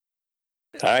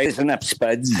All right, listen up,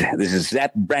 Spuds. This is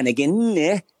Zap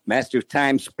Brannigan, master of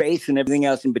time, space, and everything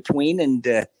else in between. And,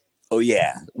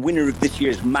 winner of this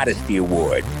year's Modesty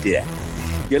Award.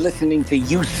 You're listening to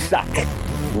You Suck.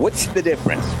 What's the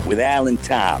difference with Al and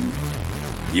Tom?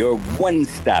 Your one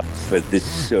stop for this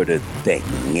sort of thing.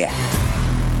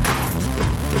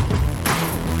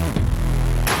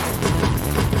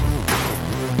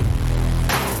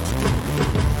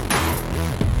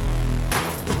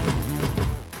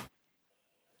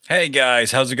 Hey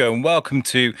guys, how's it going? Welcome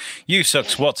to You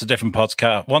Sucks, What's a Different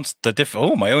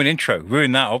podcast. My own intro.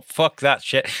 Ruin that up. Fuck that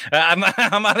shit.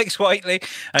 I'm Alex Whiteley,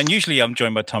 and usually I'm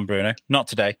joined by Tom Bruno. Not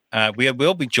today. We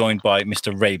will be joined by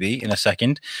Mr. Raby in a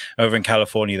second over in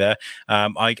California there.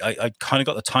 I kind of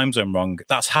got the time zone wrong.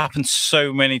 That's happened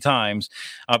so many times.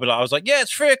 I was like, yeah,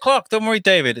 it's 3 o'clock. Don't worry,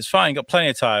 David. It's fine. Got plenty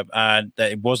of time. And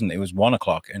it wasn't. It was 1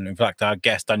 o'clock. And in fact, our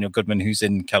guest, Daniel Goodman, who's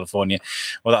in California,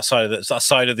 well, that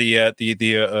side of the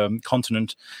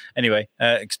continent. Anyway,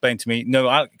 explain to me.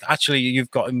 No, actually, you've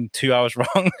got him 2 hours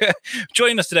wrong.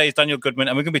 Joining us today is Daniel Goodman,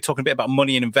 and we're going to be talking a bit about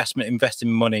money and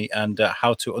investing money, and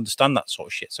how to understand that sort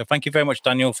of shit. So thank you very much,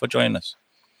 Daniel, for joining us.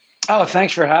 Oh,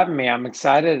 thanks for having me. I'm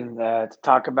excited to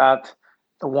talk about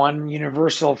the one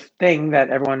universal thing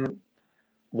that everyone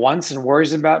wants and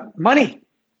worries about: money.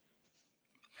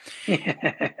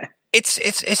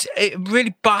 It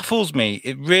really baffles me.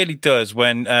 It really does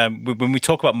when we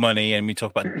talk about money and we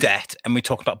talk about debt and we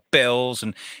talk about bills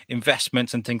and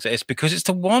investments and things like this, because it's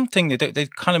the one thing they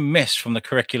kind of miss from the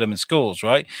curriculum in schools,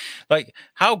 right? Like,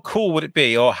 how cool would it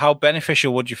be, or how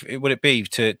beneficial would it be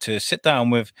to sit down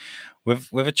with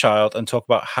a child and talk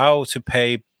about how to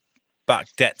pay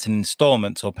back debts and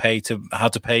installments, or how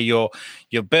to pay your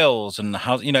bills, and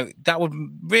how, that would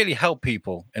really help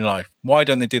people in life. Why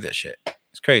don't they do that shit?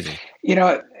 It's crazy.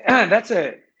 It's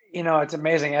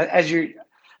amazing. As you,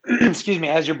 excuse me,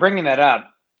 as you're bringing that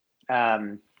up,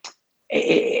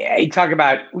 you talk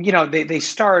about, they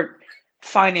start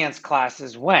finance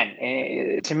classes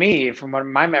when? To me, from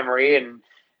my memory, and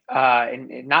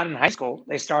not in high school,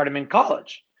 they start them in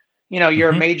college.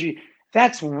 You're a major.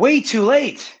 That's way too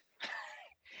late.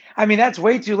 I mean, that's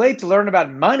way too late to learn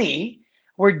about money.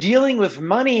 We're dealing with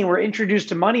money, and we're introduced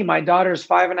to money. My daughter's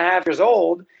 5.5 years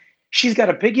old. She's got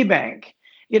a piggy bank.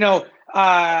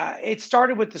 It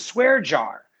started with the swear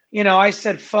jar. I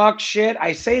said, fuck, shit.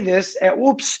 I say this.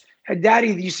 Oops,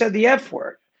 Daddy, you said the F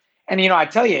word. And, I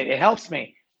tell you, it helps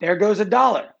me. There goes $1.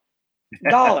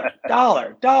 Dollar.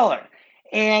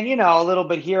 And, a little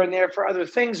bit here and there for other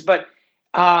things. But,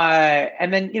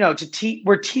 and then,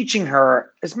 we're teaching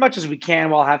her as much as we can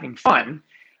while having fun,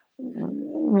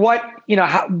 the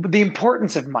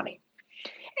importance of money.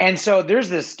 And so there's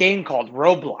this game called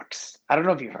Roblox. I don't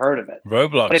know if you've heard of it.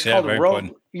 Roblox, but it's yeah, called very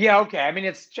important. Yeah, okay. I mean,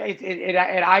 it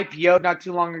IPO'd not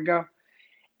too long ago,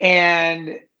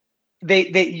 and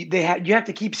you have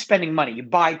to keep spending money. You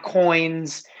buy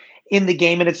coins in the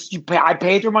game, and I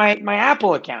pay through my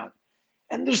Apple account.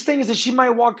 And there's things that she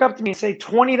might walk up to me and say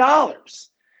 $20.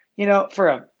 For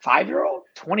a 5-year-old,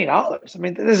 $20. I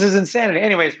mean, this is insanity.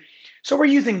 Anyways, so we're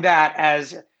using that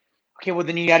as, okay, well,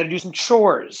 then you got to do some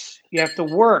chores. You have to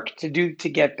work to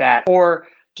get that. Or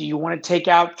do you want to take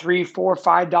out $3, $4,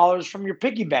 $5 from your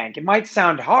piggy bank? It might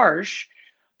sound harsh,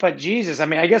 but Jesus, I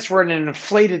mean, I guess we're in an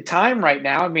inflated time right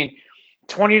now. I mean,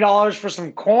 $20 for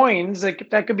some coins,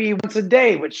 that could be once a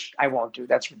day, which I won't do.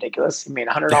 That's ridiculous. I mean,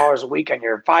 $100 a week on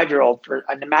your 5-year-old for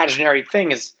an imaginary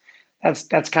thing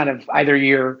that's kind of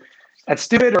either that's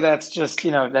stupid, or that's just,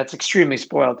 that's extremely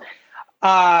spoiled.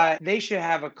 They should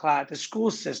have a class. The school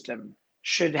system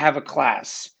should have a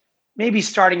class, maybe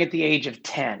starting at the age of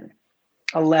 10,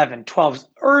 11, 12,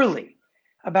 early,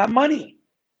 about money,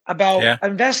 about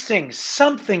investing,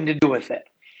 something to do with it.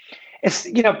 It's,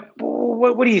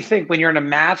 what do you think when you're in a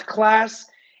math class?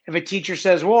 If a teacher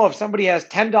says, well, if somebody has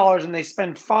 $10 and they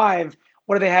spend $5,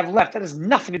 what do they have left? That has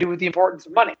nothing to do with the importance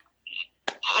of money.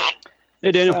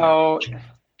 Hey, Daniel. So,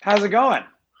 how's it going?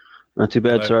 Not too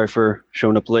bad. Hello. Sorry for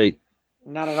showing up late.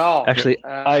 Not at all. Actually,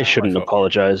 I shouldn't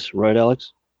apologize, right,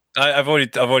 Alex? I've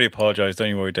already apologized. Don't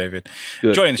you worry, David.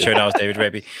 Good. Joining the show now is David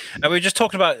Raby. And we were just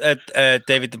talking about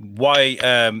David,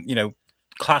 why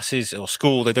classes or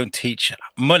school, they don't teach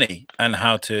money and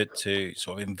how to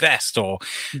sort of invest, or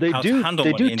They how do. to handle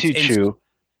They money do teach you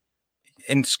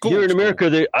in school. here in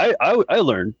America. I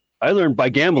learned by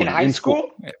gambling In high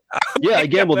school? Yeah, I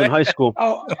gambled in high school.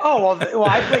 Well,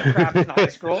 I played craps in high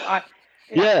school. I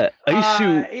used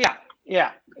to.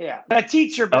 Yeah. But a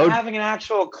teacher, having an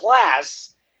actual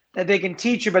class that they can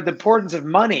teach you about the importance of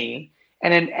money,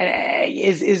 and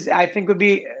is I think would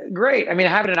be great. I mean,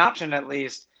 having an option at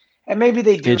least. And maybe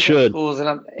they do It should. schools,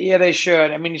 and yeah, they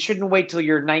should. I mean, you shouldn't wait till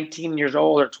you're 19 years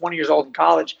old or 20 years old in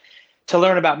college to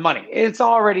learn about money. It's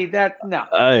already that no.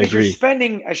 I Because you're agree.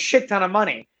 spending a shit ton of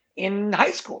money in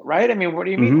high school, right? I mean, what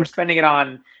do you mean? Mhm. We're spending it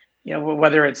on,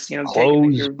 whether it's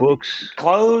Clothes, books.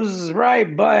 clothes,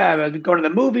 right? But going to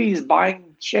the movies,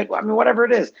 buying shit. I mean, whatever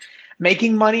it is,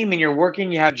 making money. I mean, you're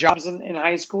working. You have jobs in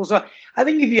high school. So I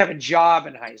think if you have a job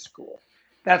in high school,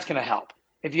 that's going to help.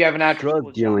 If you have an actual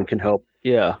Drug dealing can help.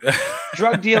 Yeah.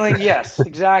 Drug dealing, yes,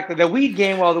 exactly. The weed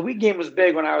game. Well, the weed game was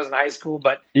big when I was in high school,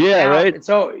 but Yeah, now right?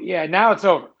 now it's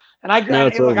over. And Now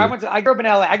it's look, over. I grew up in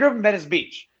LA. I grew up in Venice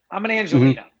Beach. I'm an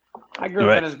Angelino. I grew up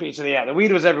Right. in Venice Beach. So yeah, the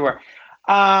weed was everywhere.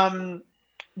 But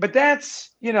that's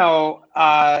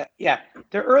the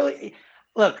early.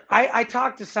 Look, I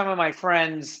talked to some of my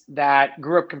friends that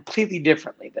grew up completely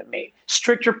differently than me.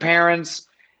 Stricter parents,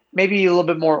 maybe a little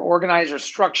bit more organized or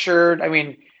structured. I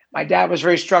mean, my dad was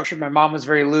very structured. My mom was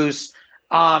very loose.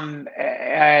 But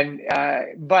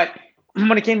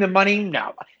when it came to money,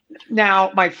 no.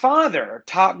 Now, my father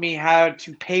taught me how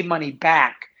to pay money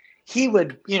back. He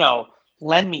would,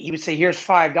 lend me. He would say, "Here's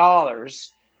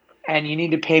 $5, and you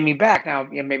need to pay me back." Now,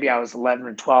 maybe I was 11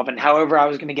 or 12, and however I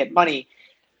was going to get money.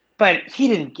 But he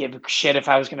didn't give a shit if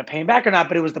I was going to pay him back or not.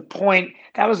 But it was the point.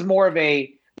 That was more of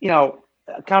a,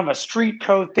 kind of a street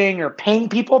code thing or paying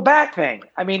people back thing.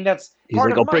 I mean, that's He's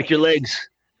part like, of I'll money. break your legs.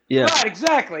 Yeah. Right,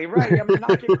 exactly. Right. I'm gonna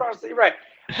knock you across the right.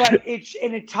 But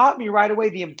it taught me right away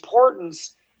the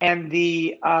importance and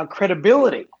the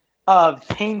credibility of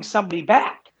paying somebody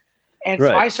back. And so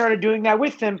Right. I started doing that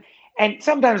with him. And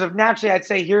sometimes naturally I'd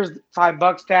say, "Here's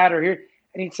 $5, Dad," or "Here,"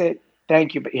 and he'd say,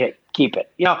 "Thank you, but here, keep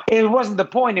it." It wasn't the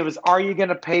point. It was, are you going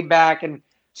to pay back? And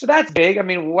so that's big. I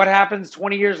mean, what happens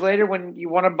 20 years later when you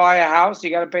want to buy a house?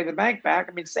 You got to pay the bank back.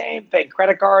 I mean, same thing.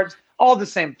 Credit cards, all the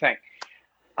same thing.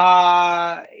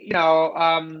 But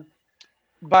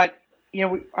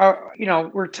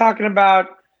we're talking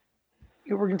about.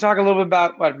 We're going to talk a little bit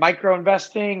about what micro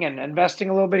investing and investing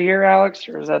a little bit here, Alex,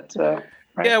 or is that?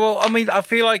 Right? Yeah, well, I mean, I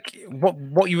feel like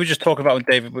what you were just talking about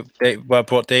with I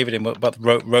brought David in about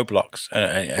Roblox,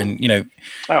 and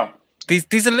Oh,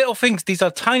 these are little things. These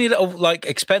are tiny little like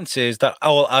expenses that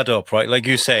all add up, right? Like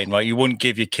you're saying, right? You wouldn't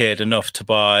give your kid enough to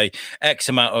buy X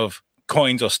amount of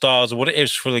coins or stars or what it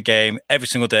is for the game every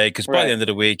single day, because by the end of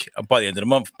the week, by the end of the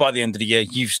month, by the end of the year,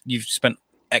 you've spent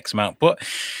X amount. But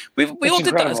we all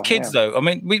did that as kids, though. I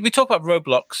mean, we talk about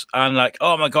Roblox and like,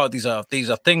 oh my god, these are things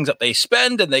that they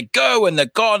spend and they go and they're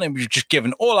gone, and we've just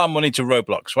given all our money to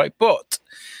Roblox, right? But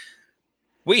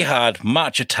we had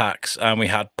Match Attacks and we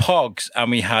had Pogs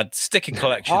and we had sticker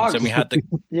collections and we had the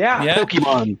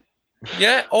Pokemon.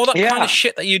 Yeah, all that kind of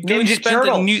shit that you do. Ninja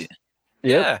Turtles.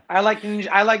 Yeah, I like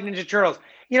Ninja Turtles.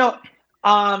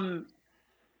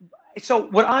 So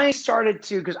what I started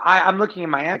to, because I'm looking at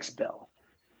my X bill,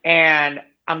 and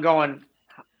I'm going,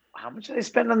 how much do they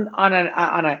spend on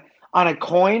a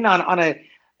coin on a?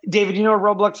 David, you know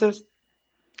what Roblox is?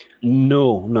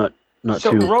 No, not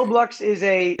So too. Roblox is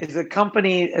a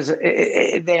company.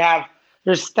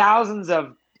 There's thousands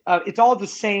of. It's all the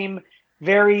same,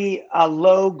 very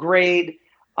low grade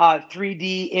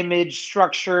 3D image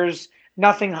structures.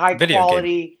 Nothing high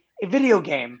quality. A video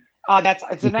game.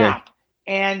 It's an app,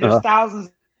 and there's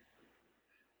thousands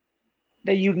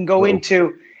that you can go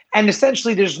into. And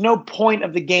essentially, there's no point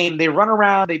of the game. They run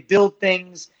around, they build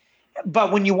things, but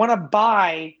when you want to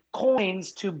buy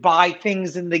coins to buy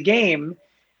things in the game,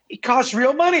 it costs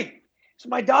real money. So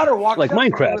my daughter walks like up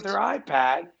Minecraft with her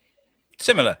iPad.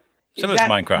 Similar to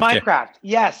Minecraft. Minecraft,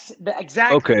 yes,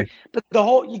 exactly. Okay. But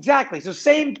so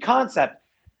same concept.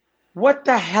 What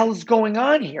the hell's going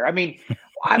on here? I mean,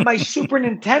 my Super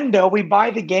Nintendo, we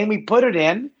buy the game, we put it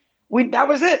in. That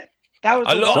was it. That was.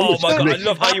 I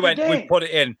love how you went. We put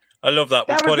it in. I love that.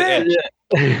 We put it in.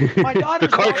 Yeah. My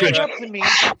daughter's walking up to me.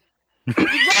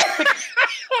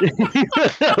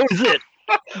 That was it.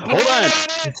 Hold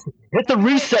on. Hit the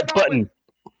reset button.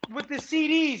 With the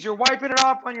CDs, you're wiping it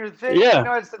off on your thing.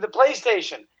 Yeah. It's the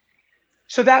PlayStation.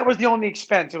 So that was the only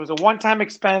expense. It was a one-time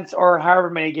expense, or however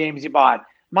many games you bought.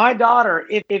 My daughter,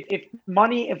 if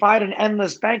I had an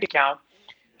endless bank account,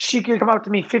 she could come up to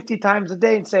me 50 times a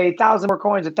day and say, 1,000 more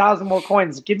coins, 1,000 more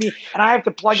coins. Give me, and I have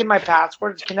to plug in my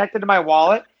password. It's connected to my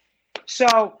wallet.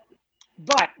 So,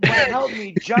 but what helped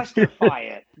me justify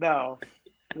it, though,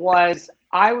 was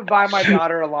I would buy my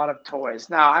daughter a lot of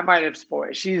toys. Now, I might have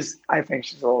spoiled. I think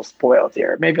she's a little spoiled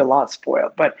here, maybe a lot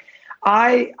spoiled. But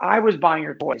I was buying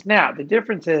her toys. Now, the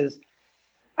difference is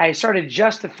I started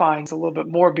justifying it a little bit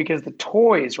more because the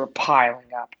toys were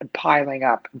piling up and piling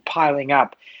up and piling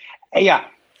up. Yeah.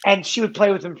 and she would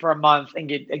play with them for a month and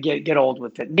get old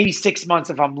with it. Maybe 6 months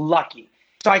if I'm lucky.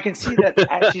 So I can see that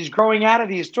as she's growing out of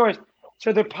these toys.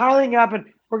 So they're piling up, and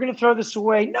we're going to throw this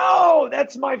away. No,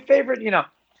 that's my favorite.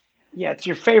 Yeah, it's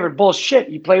your favorite. Bullshit.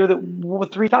 You play with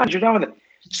it 3 times, you're done with it.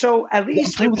 So at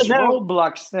least with this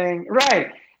Roblox thing,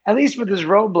 right? At least with this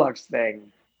Roblox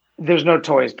thing, there's no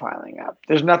toys piling up.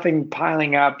 There's nothing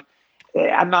piling up.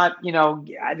 I'm not,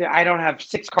 I don't have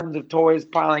 6 cartons of toys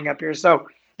piling up here. So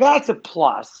that's a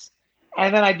plus.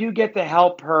 And then I do get to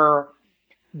help her.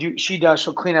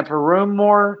 She'll clean up her room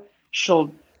more.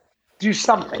 She'll do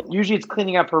something. Usually it's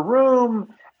cleaning up her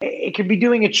room. It could be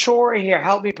doing a chore here.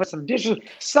 Help me put some dishes,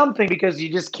 something, because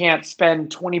you just can't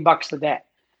spend $20 a day.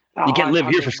 You can't live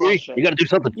here for free. Bullshit. You got to do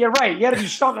something. Yeah, right. You got to do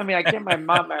something. I mean, I can't.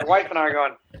 My wife and I are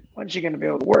going, when's she going to be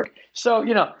able to work? So,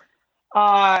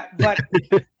 but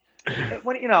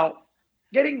when,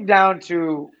 getting down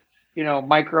to,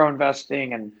 micro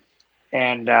investing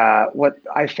and what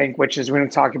I think, which is we're going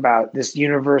to talk about this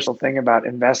universal thing about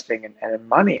investing and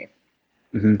money,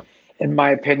 in my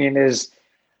opinion, is,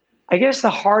 I guess the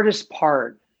hardest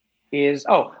part is,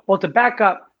 to back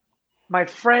up, my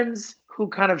friends who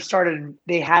kind of started,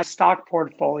 they had stock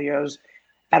portfolios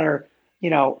that are,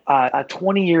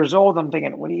 20 years old. I'm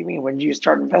thinking, what do you mean? When did you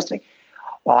start investing?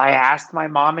 Well, I asked my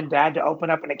mom and dad to open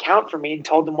up an account for me and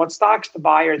told them what stocks to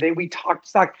buy, we talked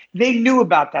stock. They knew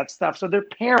about that stuff. So their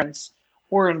parents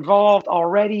were involved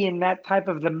already in that type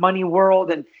of the money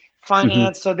world and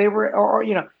finance. So they were,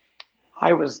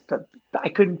 I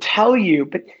couldn't tell you,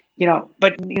 but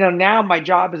now my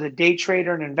job as a day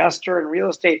trader and investor in real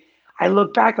estate, I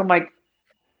look back, I'm like,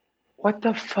 what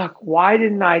the fuck? Why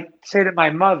didn't I say to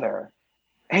my mother,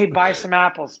 hey, buy some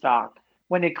Apple stock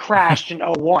when it crashed in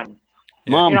 2001?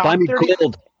 Mom, buy me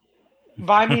gold.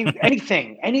 Buy me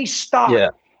anything, any stock. Yeah.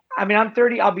 I mean, I'm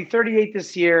 30. I'll be 38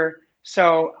 this year.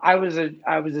 So I was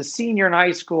a senior in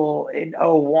high school in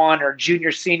 2001 or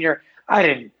junior, senior. I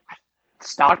didn't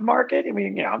stock market. I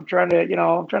mean, I'm trying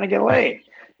to get laid.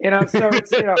 So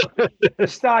it's the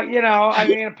stock. I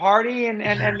mean, a party and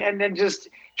then just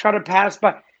try to pass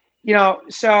by.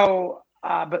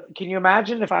 But can you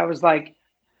imagine if I was like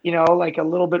a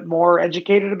little bit more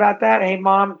educated about that? Hey,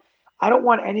 Mom, I don't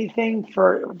want anything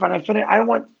when I finish. I don't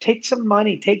want, take some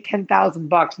money, take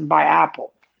 $10,000 and buy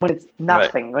Apple when it's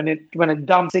nothing, right. when it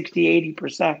dumped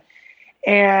 60-80%.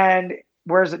 And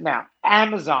where is it now?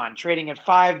 Amazon trading at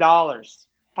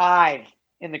 $5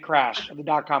 in the crash of the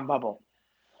dot-com bubble.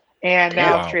 And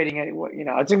now it's trading at,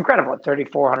 it's incredible at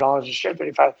 $3,400 a share,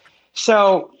 $35.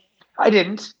 So I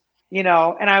didn't, and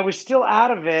I was still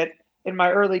out of it in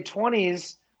my early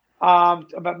 20s,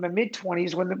 about my mid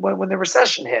 20s when the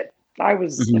recession hit. I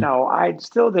was, I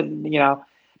still didn't,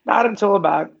 not until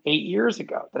about 8 years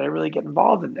ago that I really get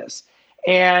involved in this.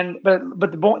 And but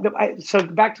so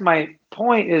back to my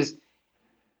point is,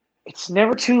 it's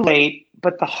never too late,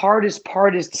 but the hardest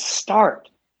part is to start.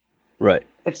 Right.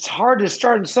 It's hard to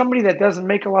start, and somebody that doesn't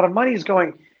make a lot of money is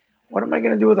going, what am I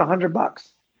going to do with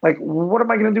 $100? Like, what am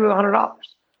I going to do with $100?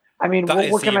 I mean,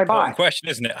 what can I buy? Question,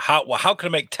 isn't it? How can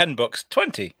I make $10?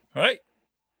 20, right?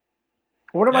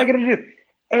 What am I going to do?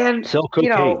 And sell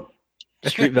cocaine. The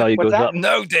street value goes up.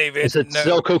 No, David. I said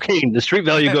sell cocaine. The street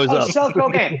value goes up. Sell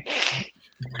cocaine.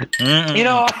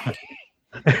 My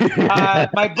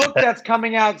book that's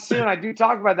coming out soon, I do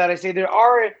talk about that. I say there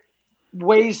are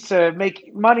ways to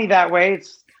make money that way.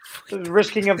 It's the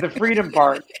risking of the freedom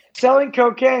part. Selling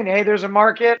cocaine. Hey, there's a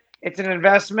market. It's an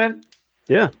investment.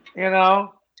 Yeah.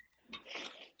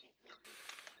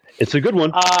 It's a good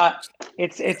one.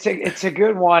 It's a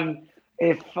good one.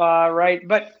 If right,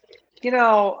 but the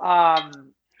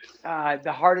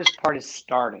hardest part is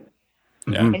starting.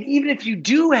 Yeah. And even if you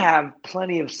do have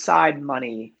plenty of side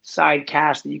money, side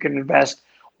cash that you can invest,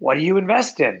 what do you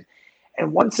invest in?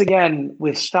 And once again,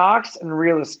 with stocks and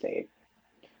real estate,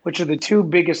 which are the two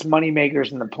biggest money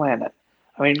makers in the planet.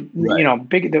 I mean,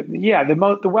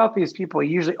 the wealthiest people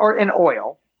usually, or in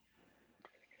oil,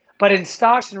 but in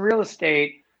stocks and real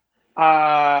estate,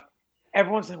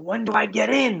 everyone's like, when do I get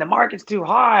in? The market's too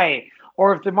high.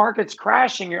 Or if the market's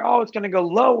crashing, it's going to go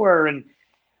lower. And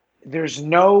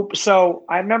so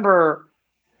I remember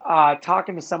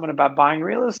talking to someone about buying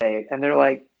real estate, and they're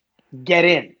like, get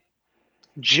in.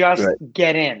 Just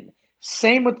get in.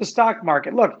 Same with the stock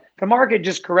market. Look, the market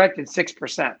just corrected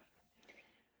 6%.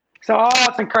 So,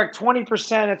 it's going to correct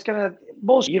 20%. It's going to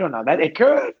bullshit. You don't know that. It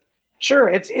could. Sure,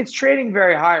 it's trading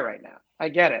very high right now. I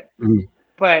get it. Mm-hmm.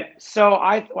 But so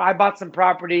I bought some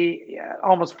property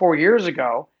almost 4 years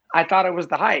ago. I thought it was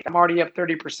the height. I'm already up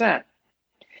 30%.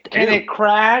 Can it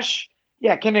crash?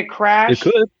 Yeah, can it crash?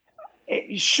 It could.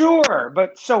 Sure,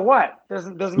 but so what?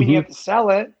 Doesn't mean you have to sell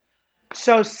it.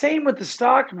 So same with the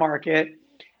stock market.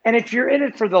 And if you're in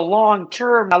it for the long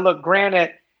term, now look,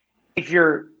 granted, if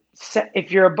you're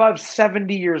above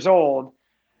 70 years old,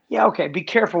 yeah, okay, be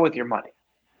careful with your money.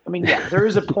 I mean, yeah, there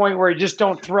is a point where you just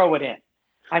don't throw it in.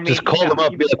 I mean, just call them up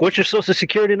and be like, "What's your social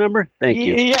security number?" Thank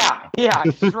you. Yeah,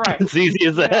 that's right. It's easy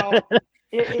as that.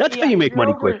 That's how you make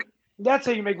money quick. That's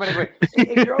how you make money quick.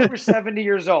 If you're over 70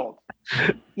 years old,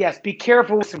 yes, be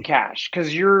careful with some cash because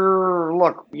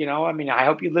I mean, I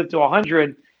hope you live to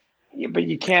 100, but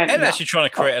you can't. Unless you're trying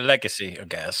to create a legacy, I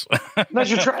guess.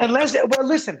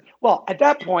 Well, at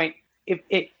that point, if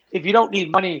you don't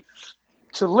need money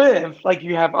to live, like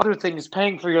you have other things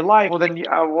paying for your life, put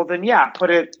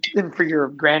it in for your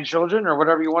grandchildren or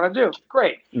whatever you want to do.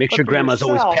 Great. Make sure grandma's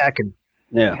always packing.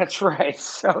 Yeah, that's right.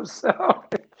 So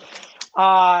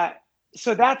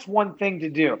that's one thing to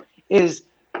do is,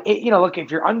 look,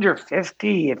 if you're under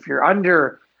 50,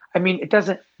 it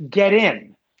doesn't get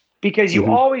in because you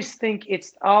always think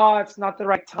it's not the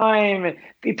right time.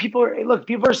 People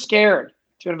are scared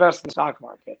to invest in the stock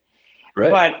market,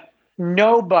 right? But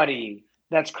nobody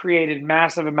that's created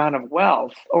massive amount of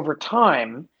wealth over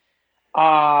time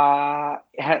has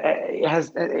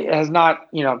not,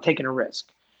 taken a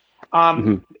risk.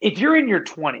 If you're in your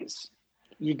 20s,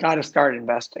 you got to start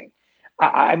investing.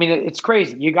 I mean, it's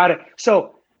crazy. You got to.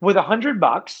 So with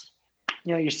 $100,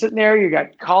 you're sitting there, you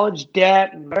got college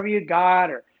debt and whatever you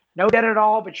got, or no debt at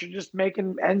all, but you're just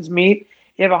making ends meet.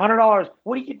 You have $100.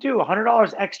 What do you do?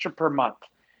 $100 extra per month.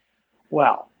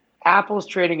 Well, Apple's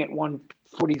trading at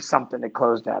 140 something. It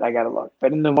closed at. I got to look,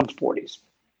 but in the 140s.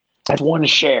 That's one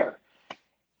share.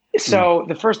 So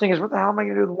the first thing is, what the hell am I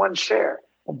going to do with one share?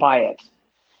 Well, buy it.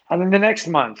 And then the next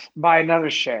month, buy another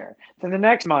share. Then the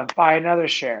next month, buy another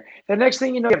share. The next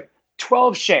thing you know, you have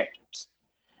 12 shares.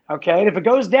 Okay? And if it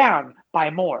goes down,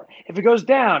 buy more. If it goes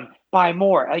down, buy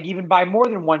more. Like even buy more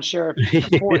than one share if you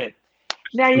can afford it.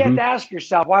 Now you have to ask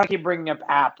yourself, why do you keep bringing up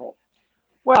Apple?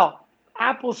 Well,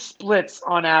 Apple splits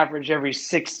on average every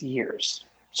 6 years.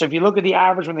 So if you look at the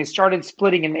average when they started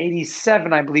splitting in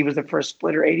 87, I believe was the first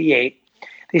split, or 88,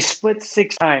 they split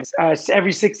 6 times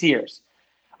every 6 years.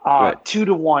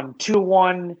 2-to-1,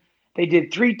 2-to-1. They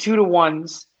did 3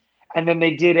 2-to-1s, and then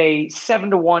they did a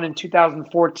 7-to-1 in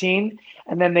 2014,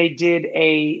 and then they did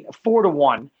a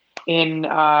 4-to-1 in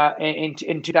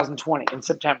 2020 in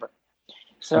September.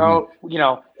 So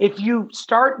if you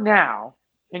start now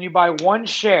and you buy one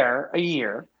share a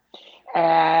year,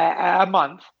 a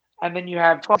month, and then you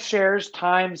have 12 shares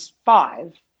times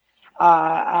 5,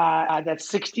 that's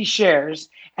 60 shares,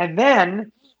 and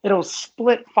then it'll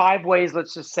split 5 ways.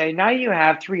 Let's just say now you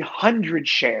have 300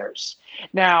 shares.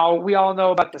 Now we all know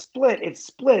about the split. It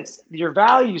splits. Your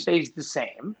value stays the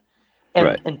same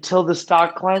until the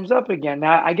stock climbs up again.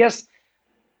 Now, I guess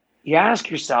you ask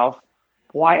yourself,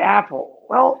 why Apple?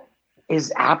 Well,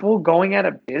 is Apple going out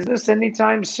of business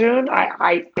anytime soon?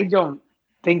 I don't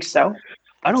think so.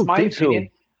 I don't think so.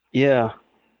 Yeah.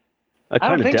 I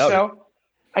don't think so.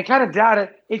 I kind of doubt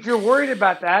it. If you're worried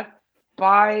about that,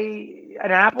 buy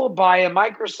an Apple, buy a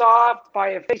Microsoft, buy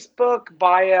a Facebook,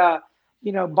 buy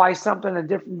something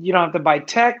different. You don't have to buy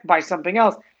tech, buy something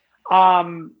else.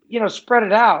 Spread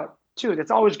it out too.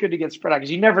 That's always good to get spread out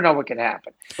because you never know what can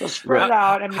happen. So spread it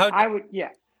out. I mean,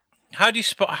 How do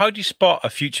you spot a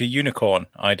future unicorn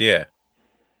idea?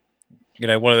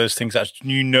 One of those things that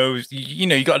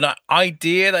you got an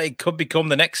idea that it could become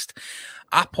the next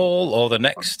Apple or the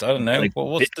next, I don't know. Like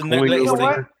what's the next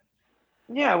thing?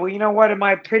 Yeah, well, you know what? In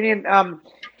my opinion,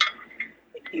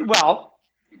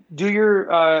 do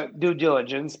your due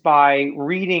diligence by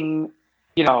reading,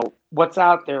 what's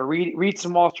out there. Read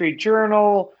some Wall Street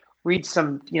Journal, read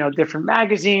some, different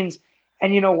magazines,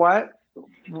 and you know what?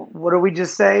 What do we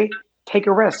just say? Take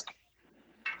a risk.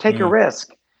 Take a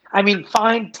risk. I mean,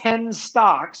 find 10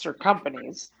 stocks or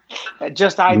companies that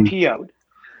just IPO'd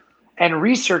and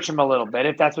research them a little bit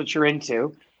if that's what you're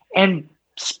into, and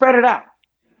spread it out.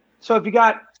 So if you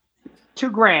got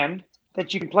 $2,000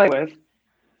 that you can play with,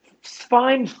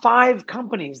 find 5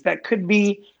 companies that could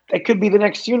be the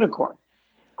next unicorn,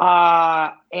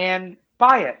 and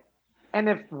buy it. And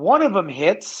if one of them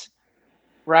hits,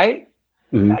 right,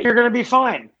 you're going to be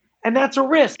fine, and that's a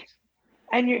risk.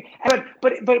 And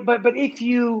but if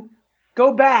you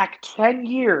go back 10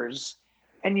 years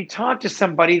and you talk to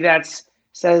somebody that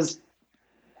says,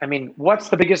 I mean, what's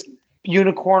the biggest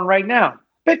unicorn right now?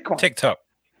 Bitcoin. TikTok.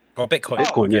 Or Bitcoin.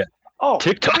 Bitcoin, yeah. Oh,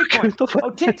 TikTok. Bitcoin.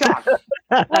 Oh, TikTok.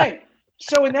 Right.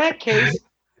 So in that case,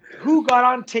 who got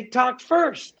on TikTok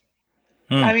first?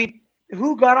 I mean,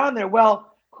 who got on there?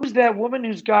 Well, who's that woman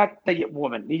who's got the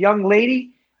young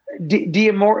lady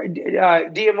D'Amore,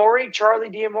 Charlie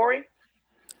D'Amore.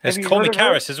 There's Have you Colmy heard of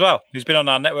her? Karras as well, who's been on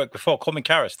our network before. Colmy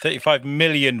Karras, 35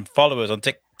 million followers on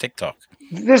TikTok.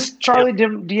 This Charlie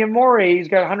D'Amore, he's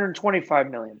got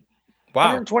 125 million. Wow.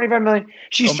 125 million.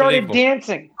 She started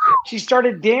dancing.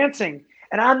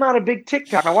 And I'm not a big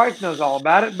TikTok. My wife knows all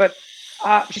about it, but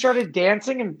she started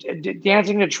dancing and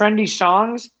dancing to trendy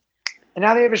songs. And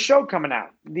now they have a show coming out,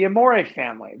 the Amore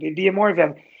family. The Amore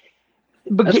family.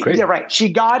 But That's great. Yeah, right. She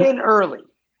got in early.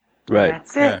 Right.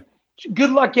 That's it. Yeah.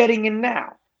 Good luck getting in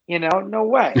now. No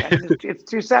way. It's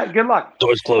too sad. Good luck.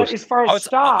 Doors closed. But as far as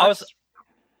stocks,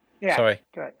 yeah. Sorry.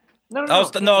 Good. No. I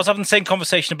was having the same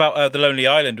conversation about the Lonely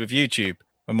Island with YouTube.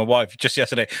 And my wife just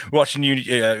yesterday watching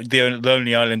the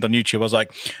Lonely Island on YouTube. I was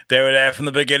like, they were there from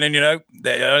the beginning.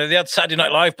 They had Saturday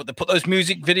Night Live, but they put those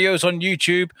music videos on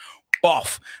YouTube.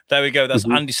 Off. There we go. That's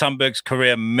Andy Samberg's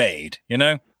career made.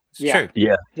 It's true.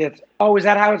 Yeah. Oh, is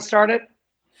that how it started?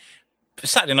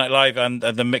 Saturday Night Live and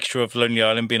the mixture of Lonely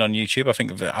Island being on YouTube, I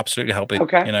think, absolutely helped it.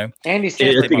 Okay. I Andy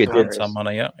think it did some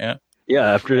money. Yeah.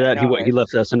 Yeah. After that, he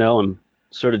left SNL and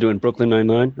started doing Brooklyn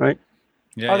Nine-Nine, right?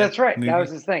 Yeah. Oh, that's right. That was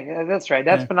his thing. That's right.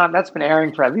 That's been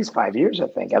airing for at least 5 years, I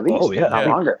think. At least. Oh, yeah. Not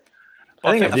longer.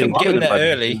 I think getting there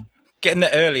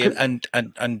early and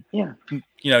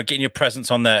yeah, getting your presence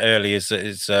on there early is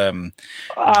very,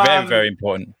 very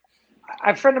important.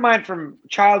 A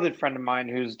childhood friend of mine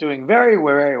who's doing very,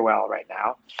 very well right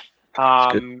now.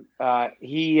 I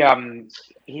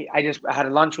just had a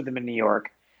lunch with him in New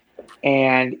York,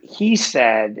 and he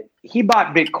said he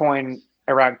bought Bitcoin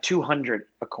around 200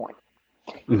 a coin,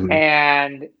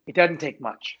 and it doesn't take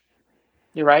much.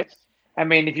 You're right. I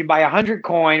mean, if you buy 100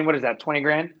 coin, what is that? 20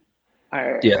 grand.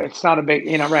 It's not a big,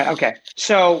 right? Okay,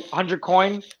 so 100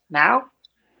 coin now,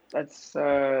 that's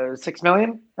 6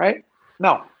 million, right?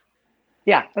 No.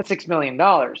 Yeah, that's $6 million,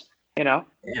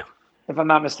 if I'm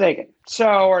not mistaken.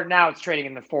 So, or now it's trading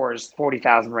in the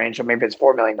 40,000 range, so maybe it's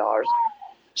 $4 million.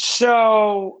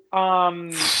 So,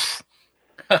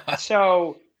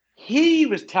 so he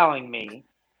was telling me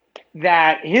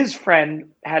that his friend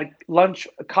had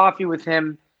coffee with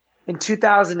him in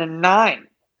 2009,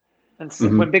 and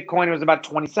when Bitcoin was about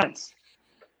 20 cents.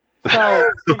 So,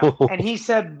 and he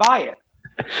said, buy it.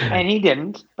 And he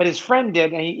didn't, but his friend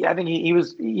did, and I think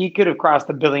he could have crossed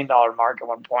the $1 billion mark at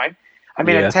one point. I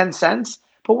mean, at 10 cents.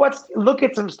 But look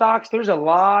at some stocks. There's a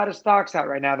lot of stocks out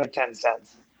right now that are 10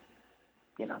 cents.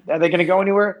 Are they going to go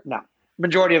anywhere? No,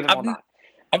 majority of them will not.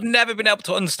 I've never been able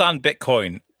to understand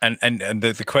Bitcoin and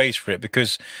the craze for it,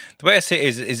 because the way I see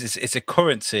it is it's a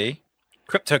currency,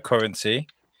 cryptocurrency,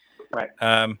 right?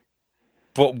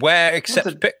 But where, except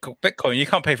Bitcoin, you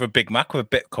can't pay for a Big Mac with a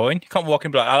Bitcoin. You can't walk in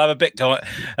and be like, I'll have a Bitcoin.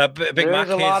 Big Mac.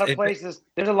 There's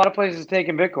a lot of places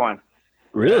taking Bitcoin.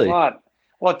 Really? A lot.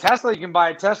 Well, Tesla, you can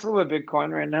buy a Tesla with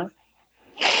Bitcoin right now.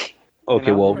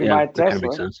 Okay, that kind of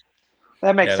makes sense.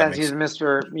 That makes sense. He's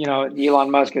Mr.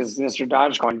 Elon Musk is Mr.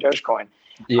 Dogecoin.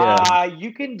 Yeah.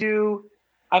 You can do.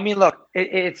 I mean, look,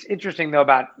 it's interesting though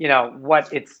about what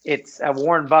it's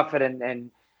Warren Buffett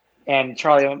and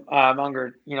Charlie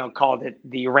Munger, called it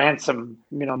the ransom,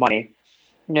 money,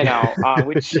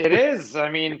 which it is. I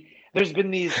mean, there's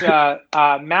been these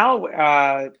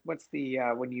malware. What's the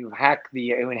when you hack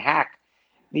the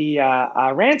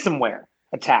ransomware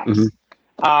attacks,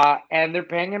 and they're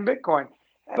paying in Bitcoin.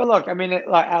 But look, I mean,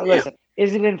 listen,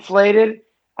 is it inflated?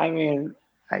 I mean,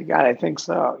 I think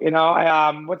so.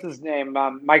 What's his name?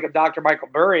 Dr. Michael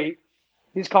Burry.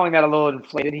 He's calling that a little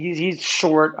inflated. He's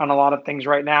short on a lot of things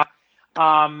right now.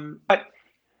 But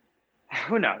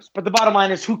who knows? But the bottom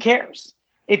line is, who cares?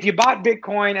 If you bought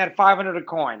Bitcoin at 500 a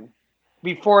coin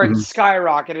before it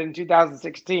skyrocketed in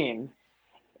 2016,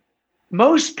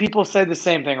 most people say the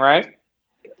same thing, right?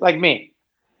 Like me.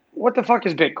 What the fuck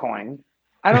is Bitcoin?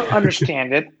 I don't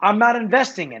understand it. I'm not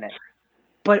investing in it.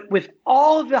 But with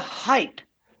all the hype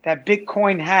that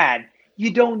Bitcoin had,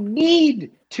 you don't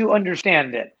need to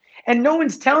understand it. And no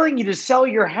one's telling you to sell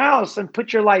your house and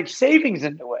put your life savings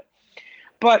into it.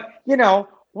 But,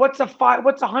 what's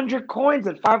 100 coins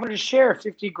at 500 a share,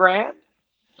 50 grand?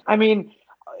 I mean,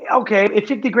 okay, if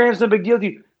 50 grand is no big deal to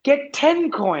you, get 10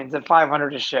 coins at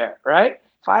 500 a share, right?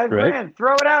 5 grand,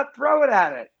 throw it out, throw it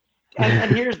at it.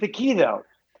 And here's the key, though.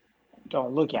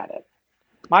 Don't look at it.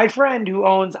 My friend who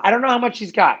owns, I don't know how much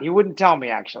he's got. He wouldn't tell me,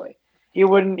 actually.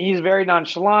 He's very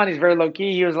nonchalant. He's very low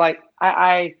key. He was like,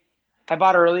 I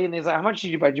bought early, and he's like, how much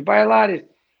did you buy? Did you buy a lot?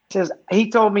 He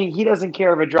told me he doesn't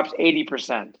care if it drops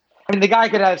 80%. I mean, the guy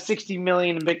could have 60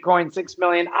 million in Bitcoin, 6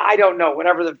 million. I don't know,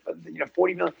 whatever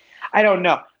 40 million. I don't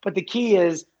know. But the key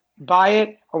is buy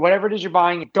it, or whatever it is you're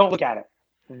buying. Don't look at it.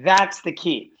 That's the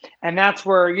key. And that's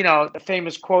where, the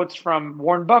famous quotes from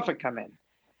Warren Buffett come in.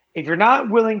 If you're not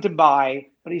willing to buy,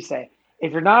 what do you say?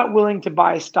 If you're not willing to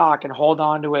buy stock and hold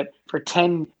on to it for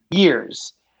 10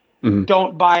 years,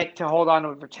 don't buy it to hold on to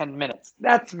it for 10 minutes.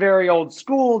 That's very old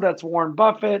school. That's Warren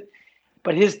Buffett.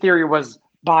 But his theory was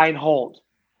buy and hold,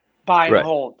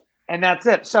 hold. And that's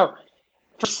it. So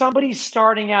for somebody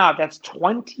starting out that's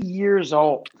 20 years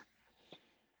old,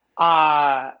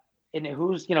 and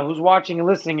who's watching and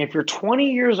listening, if you're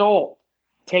 20 years old,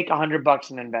 take $100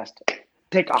 and invest it.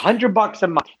 Take $100 a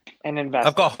month and invest.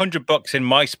 I've got $100 in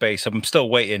MySpace. I'm still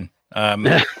waiting.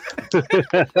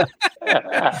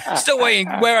 Still waiting.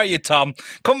 Where are you, Tom?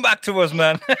 Come back to us,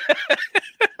 man.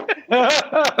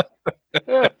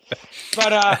 But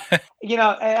I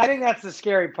think that's the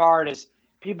scary part is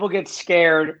people get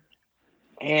scared,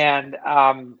 and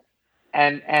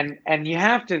you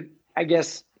have to, I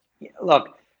guess.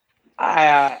 Look,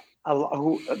 there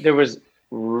was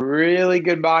really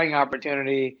good buying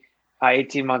opportunity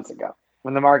 18 months ago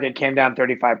when the market came down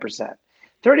 35%.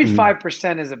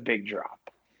 35% is a big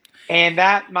drop. And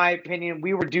that, in my opinion,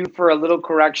 we were due for a little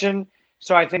correction.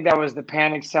 So I think that was the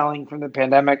panic selling from the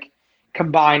pandemic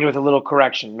combined with a little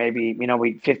correction. Maybe,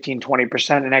 we 15,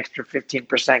 20%, an extra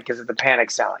 15% because of the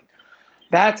panic selling.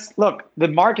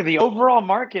 The overall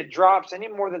market drops any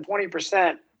more than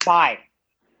 20%, buy.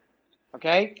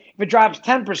 Okay? If it drops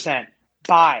 10%,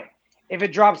 buy. If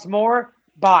it drops more,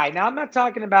 buy. Now, I'm not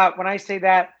talking about, when I say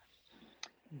that,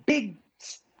 big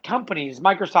companies,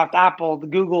 Microsoft, Apple, the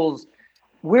Googles.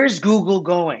 Where's Google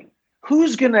going?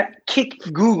 Who's going to kick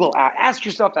Google out? Ask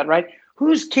yourself that, right?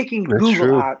 Who's kicking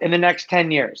Google out in the next 10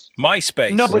 years?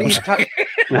 MySpace. Nobody's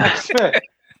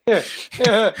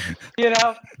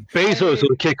Bezos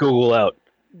would kick Google out.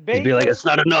 He'd be like, it's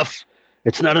not enough.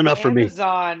 It's not enough for me.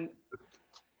 Amazon,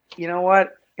 you know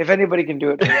what? If anybody can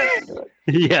do it, people can do it.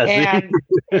 Yes.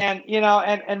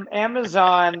 And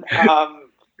Amazon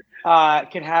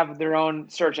could have their own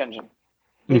search engine.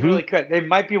 They really could. They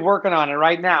might be working on it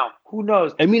right now. Who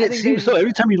knows? I mean, it seems so.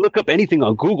 Every time you look up anything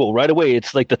on Google, right away,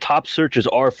 it's like the top searches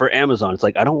are for Amazon. It's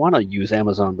like, I don't want to use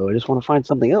Amazon, though. I just want to find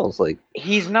something else. Like,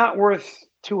 he's not worth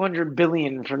 $200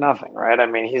 billion for nothing, right? I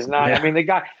mean, he's not. Yeah. I mean, the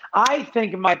guy. I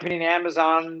think, in my opinion,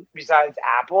 Amazon, besides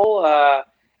Apple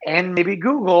and maybe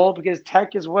Google, because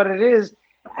tech is what it is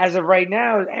as of right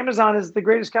now, Amazon is the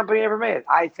greatest company ever made.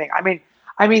 I think. I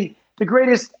mean, the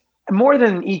greatest, more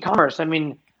than e-commerce. I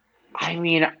mean,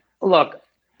 look,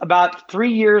 about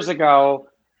 3 years ago,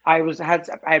 I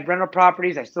had rental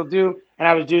properties. I still do, and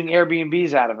I was doing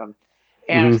Airbnbs out of them,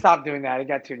 and I stopped doing that. It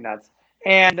got too nuts.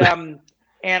 And I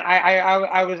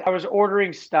was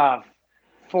ordering stuff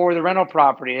for the rental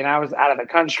property, and I was out of the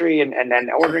country, and then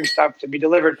ordering stuff to be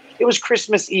delivered. It was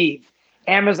Christmas Eve.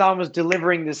 Amazon was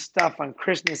delivering this stuff on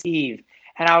Christmas Eve,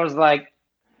 and I was like,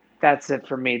 "That's it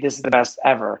for me. This is the best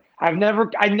ever." I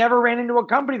never ran into a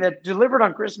company that delivered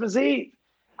on Christmas Eve.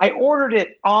 I ordered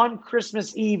it on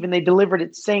Christmas Eve and they delivered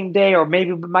it same day, or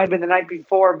maybe it might have been the night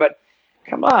before, but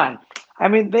come on. I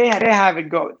mean, they have it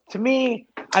go. To me,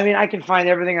 I mean, I can find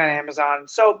everything on Amazon.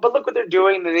 So, but look what they're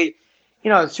doing.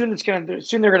 Soon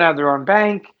they're gonna have their own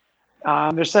bank.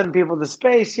 They're sending people to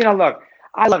space. Look,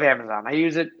 I love Amazon. I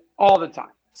use it all the time.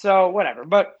 So whatever.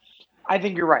 But I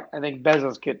think you're right. I think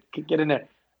Bezos could get in there.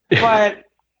 But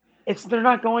they're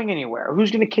not going anywhere.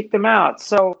 Who's gonna kick them out?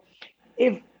 So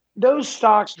if those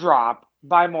stocks drop,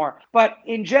 buy more. But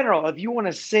in general, if you want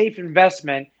a safe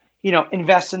investment,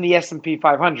 invest in the S&P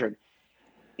 500.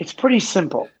 It's pretty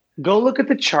simple. Go look at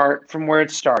the chart from where it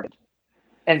started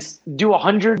and do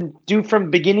 100, do from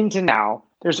beginning to now.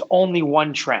 There's only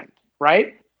one trend,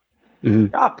 right?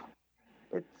 Up.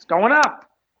 It's going up.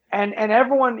 And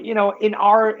everyone,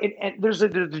 there's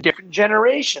different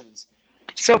generations.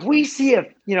 So if we see a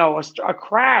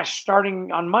crash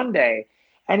starting on Monday,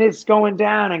 and it's going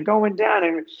down and going down.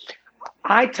 And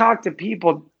I talk to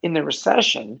people in the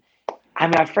recession. I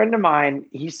mean, a friend of mine,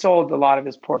 he sold a lot of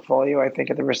his portfolio, I think,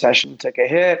 at the recession, took a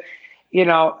hit,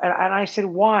 and I said,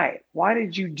 why? Why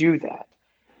did you do that?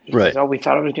 He says, we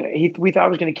thought it was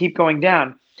going to keep going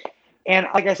down. And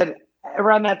like I said,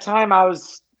 around that time, I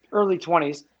was early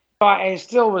 20s. So I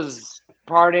still was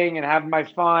partying and having my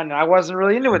fun. And I wasn't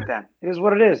really into it then. It is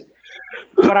what it is.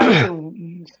 But I said,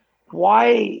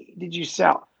 why did you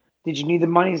sell? Did you need the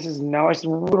money? He says, no. I said,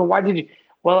 well, why did you?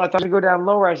 Well, I thought it'd go down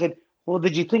lower. I said, well,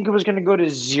 did you think it was going to go to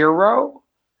zero?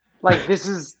 Like this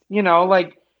is,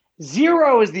 like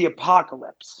zero is the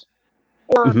apocalypse.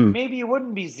 Or maybe it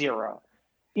wouldn't be zero.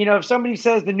 If somebody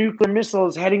says the nuclear missile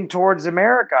is heading towards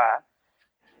America,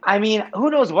 I mean,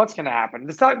 who knows what's going to happen?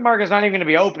 The stock market's not even going to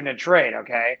be open to trade,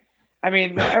 okay? I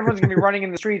mean, everyone's going to be running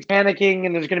in the streets, panicking,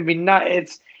 and there's going to be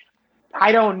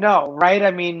I don't know, right?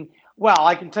 I mean, well,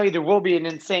 I can tell you there will be an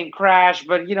insane crash,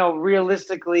 but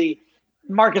realistically,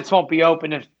 markets won't be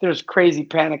open if there's crazy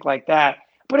panic like that.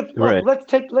 But let's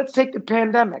take the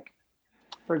pandemic,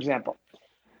 for example.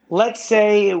 Let's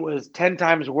say it was 10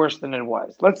 times worse than it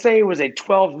was. Let's say it was a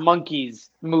 12 Monkeys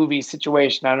movie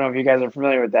situation. I don't know if you guys are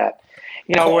familiar with that.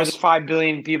 Where the 5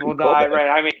 billion people die, right?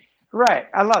 I mean, right.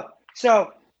 I love it.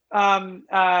 So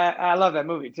I love that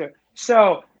movie too.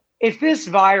 So if this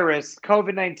virus,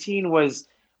 COVID-19,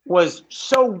 was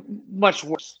so much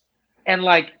worse, and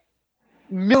like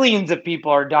millions of people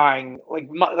are dying, like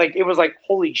it was like,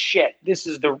 holy shit, this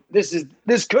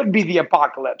could be the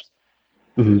apocalypse.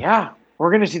 Mm-hmm. Yeah, we're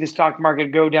going to see the stock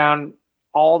market go down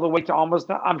all the way to almost,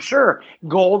 I'm sure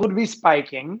gold would be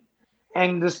spiking,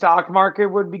 and the stock market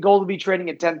gold would be trading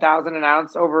at 10,000 an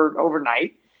ounce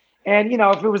overnight. And,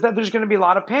 if it was that, there's going to be a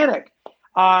lot of panic,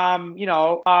 but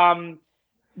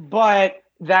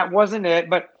that wasn't it.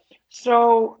 But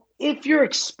so if you're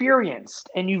experienced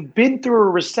and you've been through a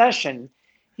recession,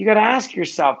 you got to ask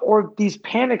yourself, or these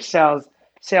panic sales,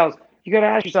 you got to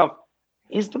ask yourself,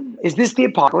 is this the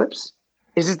apocalypse?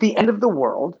 Is this the end of the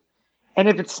world? And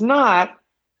if it's not,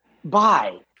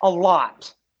 buy a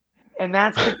lot. And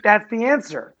that's the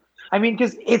answer. I mean,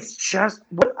 because it's just,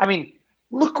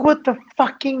 look what the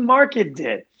fucking market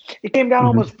did. It came down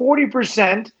almost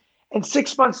 40%, and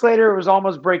 6 months later, it was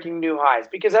almost breaking new highs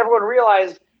because everyone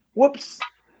realized, whoops,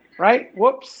 right?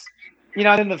 Whoops.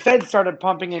 Then the Fed started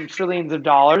pumping in trillions of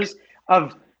dollars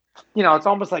of, it's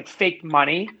almost like fake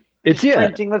money. It's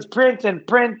printing. Let's print and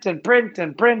print and print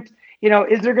and print.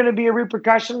 Is there going to be a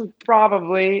repercussion?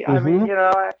 Probably. I mean,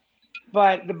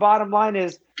 but the bottom line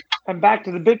is, and back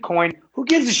to the Bitcoin, who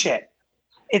gives a shit?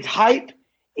 It's hype.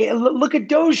 Look at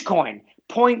Dogecoin,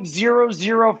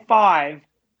 0.005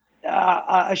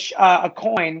 a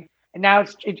coin, and now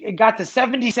it got to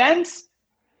 70 cents.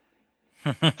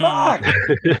 Fuck.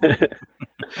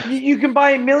 You can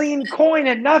buy 1 million coin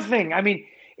at nothing. I mean,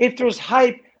 if there's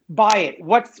hype, buy it.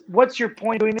 What's your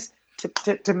point doing this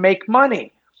to make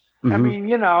money? I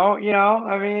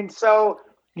mean, so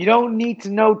you don't need to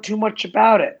know too much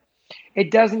about it.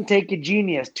 It doesn't take a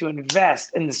genius to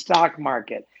invest in the stock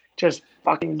market. Just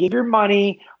fucking give your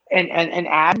money and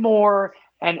add more.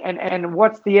 And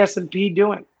what's the S&P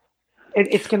doing?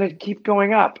 It's going to keep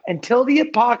going up until the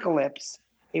apocalypse.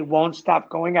 It won't stop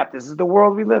going up. This is the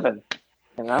world we live in.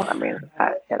 I mean,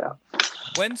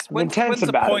 when's intense the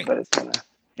about point? It, but it's gonna.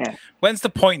 Yeah. When's the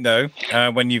point though?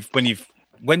 When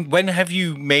have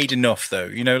you made enough though?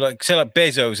 Like say like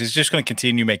Bezos is just going to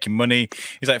continue making money.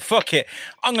 He's like, fuck it,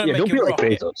 I'm going to make a rocket.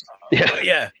 Like Bezos.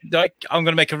 Yeah, like I'm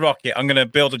going to make a rocket. I'm going to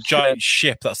build a giant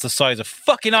ship that's the size of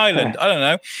fucking Ireland. I don't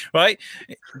know, right?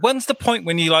 When's the point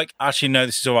when you like actually no,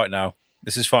 this is all right now.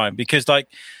 This is fine because like.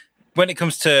 When it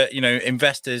comes to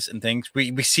investors and things,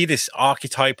 we see this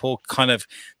archetypal kind of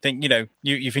thing.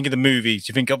 You think of the movies,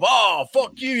 you think of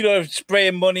fuck you,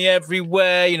 spraying money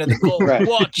everywhere. The gold right.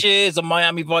 watches, the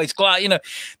Miami Vice glass,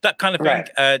 that kind of thing.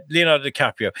 Right. Leonardo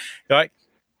DiCaprio, right?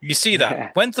 You see that.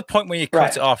 Yeah. When's the point when you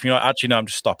cut it off? And you're like, actually, no, I'm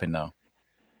just stopping now.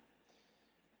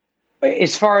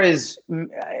 As far as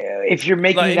if you're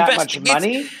making that much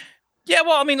money. Yeah,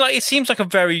 well, I mean, like, it seems like a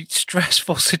very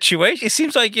stressful situation. It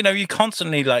seems like, you're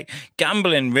constantly, like,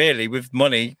 gambling, really, with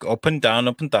money, up and down.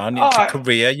 It's a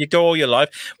career. You go all your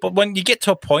life. But when you get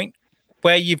to a point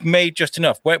where you've made just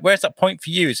enough, where's that point for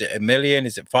you? Is it 1 million?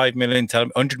 Is it 5 million?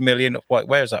 100 million?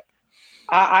 Where is that?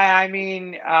 I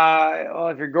mean, well,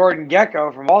 if you're Gordon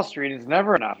Gekko from Wall Street, it's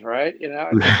never enough, right?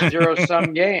 It's a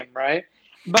zero-sum game, right?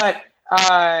 But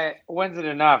when's it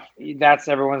enough? That's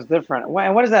everyone's different.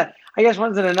 What is that? I guess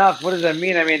when's it enough? What does that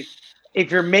mean? I mean,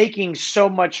 if you're making so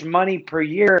much money per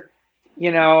year,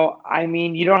 I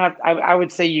mean, you don't have. I would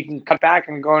say you can cut back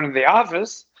and go into the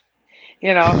office,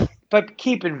 but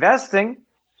keep investing.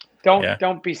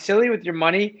 Don't be silly with your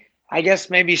money. I guess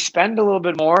maybe spend a little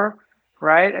bit more,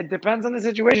 right? It depends on the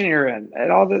situation you're in.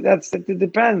 It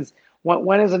depends.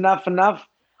 When is enough?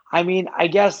 I mean, I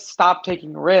guess stop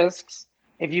taking risks.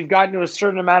 If you've gotten to a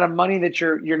certain amount of money that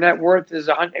your net worth is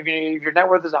if your net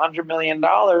worth is $100 million,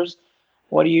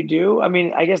 what do? I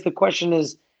mean, I guess the question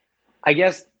is, I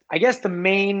guess the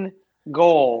main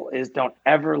goal is don't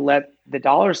ever let the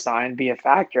dollar sign be a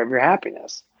factor of your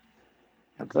happiness.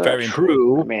 That's very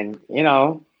true. I mean,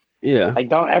 like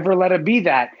don't ever let it be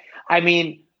that. I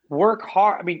mean, work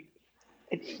hard. I mean,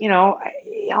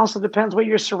 it also depends what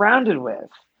you're surrounded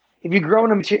with. If you grow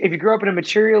up in a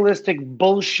materialistic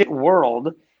bullshit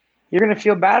world, you're going to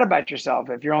feel bad about yourself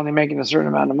if you're only making a certain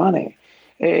amount of money.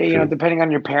 Depending on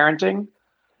your parenting,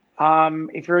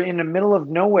 If you're in the middle of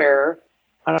nowhere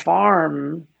on a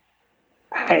farm,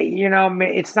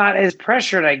 it's not as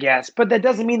pressured, I guess. But that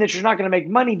doesn't mean that you're not going to make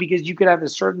money, because you could have a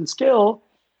certain skill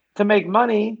to make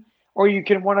money, or you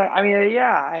can want to. I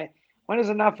mean, when is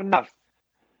enough? The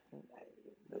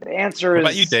answer is.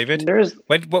 What about you, David?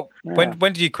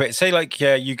 When did you quit? Say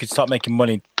you could start making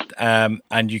money,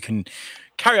 and you can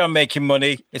carry on making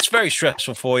money. It's very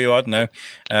stressful for you. I don't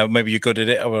know. Maybe you're good at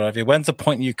it or whatever. When's the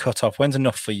point you cut off? When's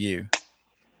enough for you?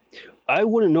 I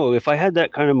wouldn't know. If I had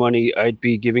that kind of money, I'd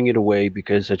be giving it away,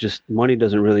 because money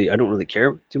doesn't really, I don't really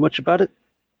care too much about it.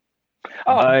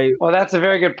 Well, that's a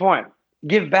very good point.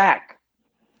 Give back.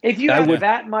 If you have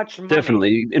that much money.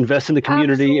 Definitely invest in the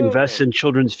community, invest in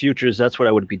children's futures. That's what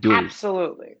I would be doing.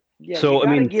 Absolutely. Yeah, so,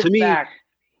 I mean, to me,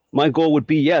 my goal would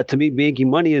be, to me, making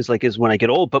money is when I get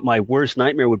old. But my worst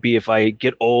nightmare would be if I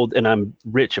get old and I'm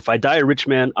rich. If I die a rich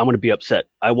man, I'm going to be upset.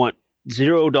 I want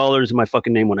 $0 in my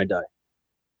fucking name when I die.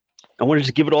 I want to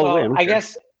just give it all away. I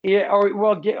guess, if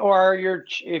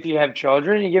you have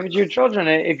children, you give it to your children.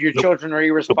 If your children are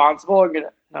irresponsible,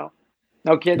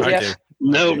 no kids yet.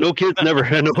 No kids, never.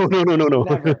 No.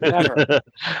 Never.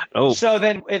 Oh. So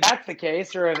then, if that's the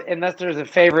case, or unless there's a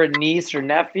favorite niece or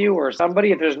nephew or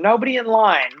somebody, if there's nobody in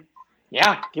line,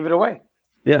 give it away.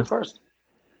 Yeah. First,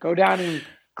 go down and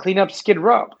clean up Skid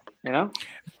Row. That's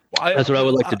what I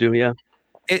would like to do. Yeah.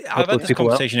 I've had this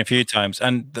conversation a few times,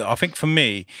 and I think for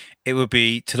me, it would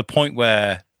be to the point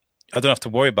where I don't have to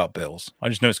worry about bills. I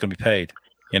just know it's going to be paid.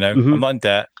 I'm not in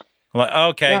debt. I'm like,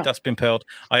 okay, that's been paid.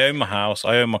 I own my house,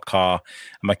 I own my car,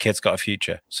 and my kid's got a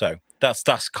future. So that's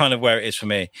kind of where it is for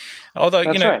me. Although,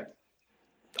 right.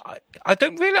 I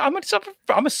don't really. I'm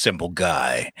a simple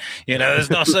guy. There's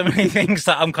not so many things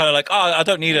that I'm kind of like. Oh, I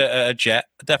don't need a jet.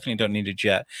 I definitely don't need a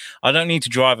jet. I don't need to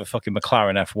drive a fucking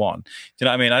McLaren F1. Do you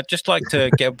know what I mean? I just like to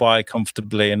get by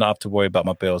comfortably and not have to worry about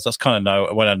my bills. That's kind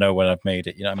of when I've made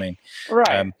it. You know what I mean?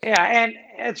 Right. And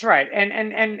it's right.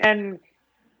 And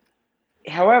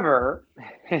however,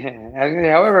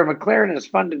 McLaren is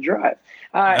fun to drive.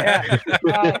 In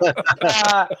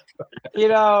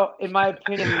my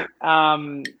opinion,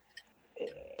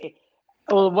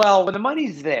 when the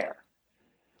money's there,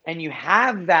 and you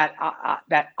have that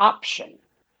option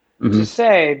to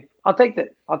say, "I'll take that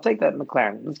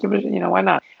McLaren. Let's give it. Why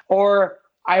not?" Or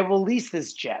I will lease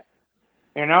this jet.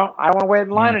 I don't want to wait in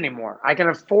line anymore. I can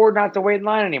afford not to wait in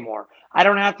line anymore. I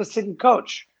don't have to sit and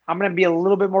coach. I'm going to be a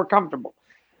little bit more comfortable.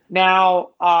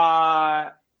 Now,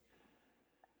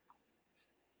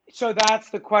 so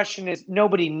that's the question is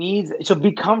nobody needs it. So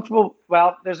be comfortable.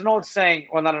 Well, there's an old saying,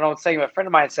 well, not an old saying, but a friend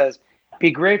of mine says,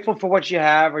 be grateful for what you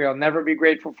have, or you'll never be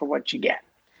grateful for what you get.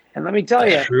 And let me tell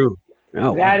you, true.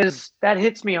 That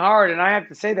hits me hard. And I have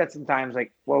to say that sometimes,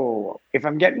 like, whoa. If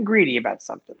I'm getting greedy about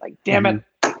something, like, damn it,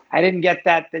 I didn't get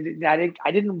that.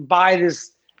 I didn't buy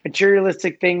this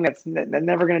materialistic thing that's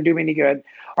never going to do me any good,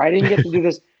 or I didn't get to do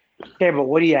this. Okay, but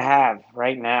what do you have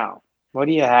right now? What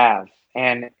do you have?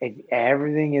 And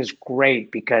everything is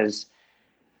great because,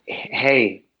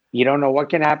 hey, you don't know what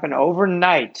can happen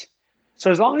overnight.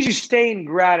 So as long as you stay in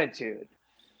gratitude,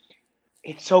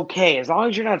 it's okay. As long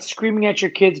as you're not screaming at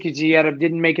your kids because you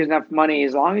didn't make enough money,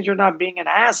 as long as you're not being an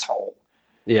asshole,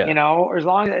 or as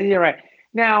long as you're right.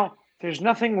 Now, there's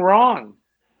nothing wrong.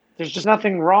 There's just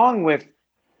nothing wrong with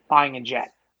buying a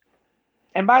jet.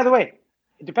 And by the way,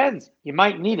 it depends. You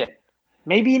might need it.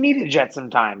 Maybe you need a jet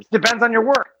sometimes. Depends on your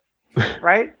work,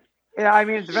 right? I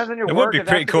mean, it depends on your work. It would be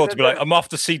pretty cool to be like, I'm off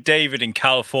to see David in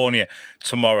California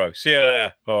tomorrow. See you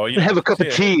there. Or have a cup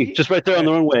of tea just right there on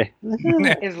the runway.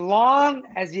 As long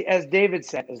as David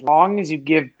said, as long as you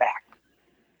give back.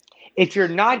 If you're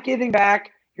not giving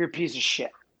back, you're a piece of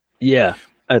shit. Yeah,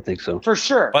 I think so. For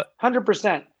sure.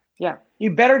 100%. Yeah.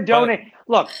 You better donate.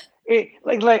 Look,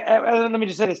 let me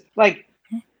just say this.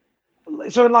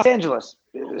 So in Los Angeles,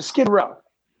 Skid Row.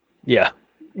 Yeah.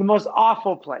 The most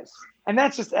awful place. And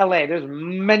that's just LA. There's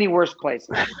many worse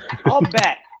places. I'll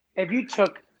bet if you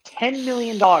took $10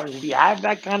 million, if you have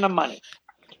that kind of money,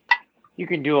 you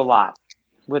can do a lot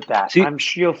with that. I'm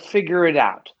sure you'll figure it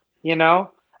out.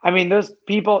 I mean, those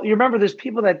people, you remember there's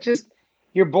people that just,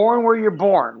 you're born where you're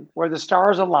born, where the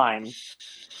stars align.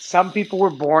 Some people were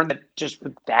born that just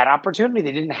with that opportunity,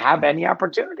 they didn't have any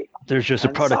opportunity. There's just a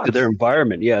product of their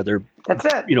environment. Yeah, that's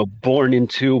it. Born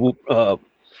into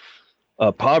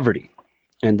poverty,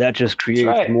 and that just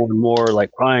creates more and more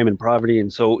like crime and poverty.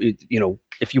 And so,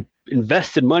 if you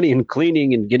invested money in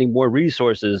cleaning and getting more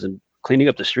resources and cleaning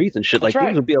up the streets and shit,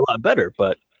 things would be a lot better.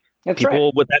 But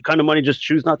people with that kind of money just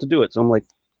choose not to do it. So I'm like,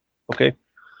 okay.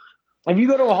 If you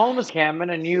go to a homeless cabin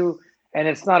and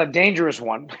it's not a dangerous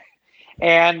one.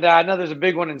 And I know there's a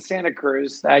big one in Santa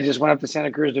Cruz. I just went up to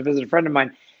Santa Cruz to visit a friend of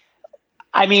mine.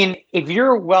 I mean, if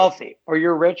you're wealthy or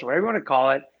you're rich, whatever you want to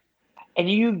call it, and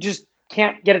you just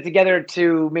can't get it together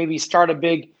to maybe start a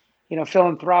big,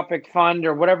 philanthropic fund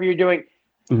or whatever you're doing,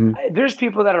 there's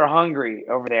people that are hungry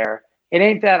over there. It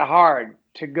ain't that hard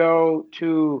to go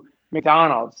to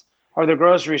McDonald's or the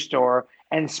grocery store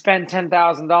and spend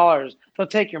 $10,000. They'll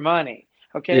take your money.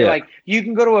 Okay, like you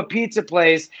can go to a pizza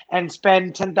place and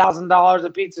spend $10,000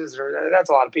 of pizzas, or that's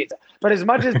a lot of pizza, but as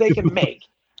much as they can make,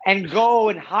 and go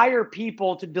and hire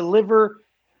people to deliver.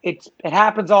 It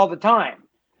happens all the time.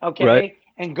 Okay, right.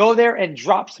 And go there and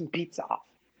drop some pizza off.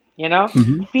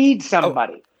 Feed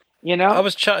somebody. I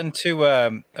was chatting to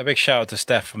a big shout out to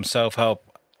Steph from Self Help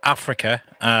Africa,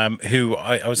 who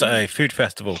I was at a food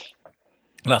festival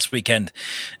last weekend,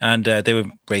 and they were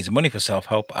raising money for Self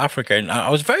Help Africa, and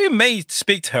I was very amazed to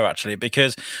speak to her actually,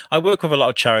 because I work with a lot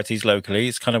of charities locally.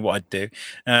 It's kind of what I do,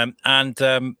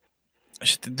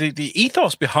 the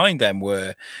ethos behind them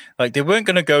were like they weren't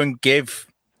going to go and give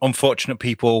unfortunate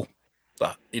people,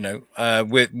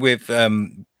 with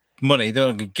money. They're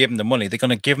not going to give them the money. They're going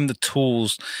to give them the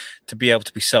tools to be able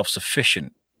to be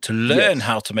self-sufficient, to learn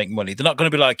how to make money. They're not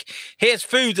going to be like, here's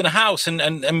food and a house and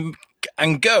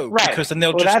go, right? Because then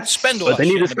they'll just spend all that. But they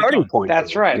need a starting point.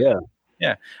 That's right. Yeah.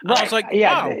 Right. I was like,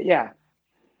 wow. Yeah.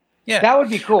 That would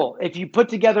be cool if you put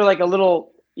together like a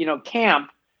little, camp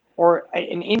or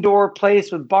an indoor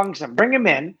place with bunks and bring them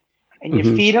in and you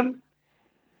feed them.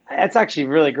 That's actually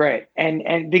really great.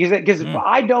 And because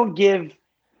I don't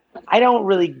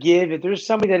really give. If there's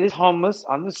somebody that is homeless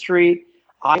on the street,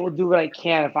 I will do what I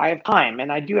can if I have time,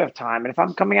 and I do have time. And if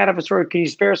I'm coming out of a store, can you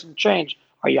spare some change?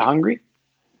 Are you hungry?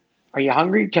 Are you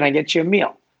hungry? Can I get you a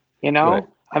meal? Right.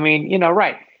 I mean,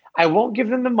 right. I won't give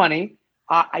them the money.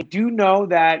 I do know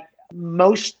that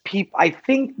most people,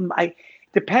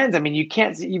 depends. I mean, you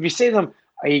can't, if you say to them,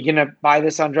 are you going to buy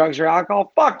this on drugs or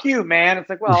alcohol? Fuck you, man. It's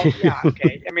like, well, yeah,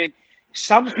 okay. I mean,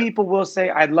 some people will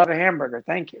say, I'd love a hamburger.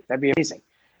 Thank you. That'd be amazing.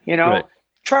 Right.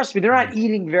 Trust me, they're not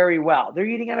eating very well. They're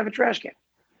eating out of a trash can.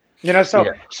 But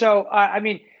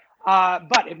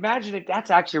imagine if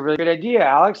that's actually a really good idea,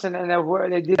 Alex. And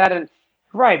they do that.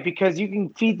 Right, because you can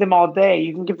feed them all day.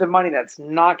 You can give them money that's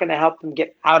not going to help them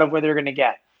get out of where they're going to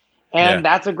get. And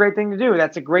that's a great thing to do.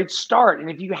 That's a great start. And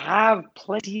if you have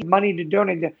plenty of money to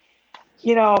donate,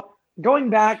 going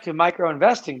back to micro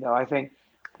investing, though, I think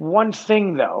one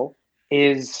thing, though,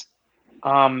 is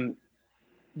don't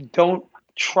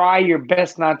try your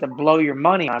best not to blow your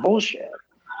money on bullshit.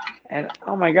 And,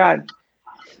 oh, my God.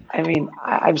 I mean,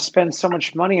 I've spent so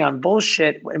much money on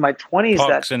bullshit in my 20s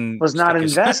that was not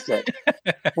invested.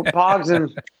 Pogs and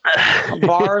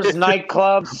bars,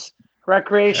 nightclubs,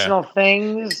 recreational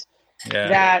things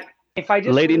that if I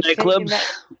just lady nightclubs,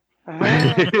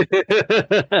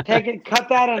 cut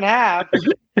that in half,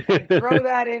 and throw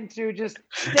that into just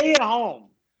stay at home,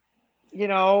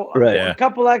 a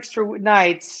couple extra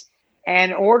nights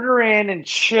and order in and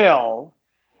chill.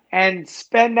 And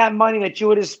spend that money that you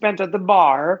would have spent at the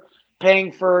bar,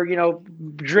 paying for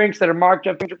drinks that are marked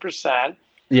up 100%.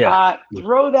 Yeah,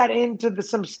 throw that into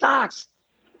some stocks.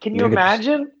 Can you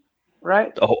imagine?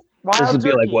 Right? Oh, this would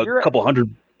be like what? A couple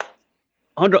hundred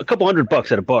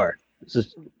 $100 at a bar. This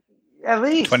is at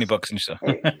least $20 and stuff.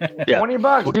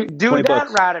 $20. Do $20. that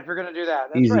route if you're going to do that.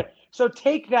 That's easy. right. So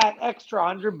take that extra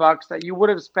 $100 that you would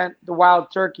have spent the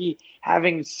wild turkey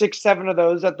having 6-7 of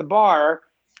those at the bar.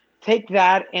 Take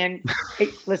that and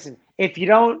listen. If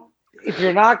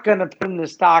you're not going to put in the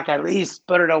stock, at least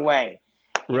put it away.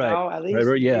 Right. At least.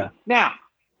 Right. Yeah.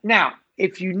 Now,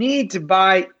 if you need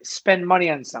to spend money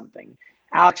on something,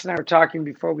 Alex and I were talking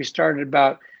before we started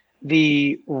about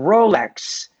the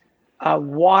Rolex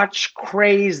watch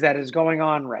craze that is going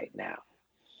on right now.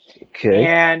 Okay.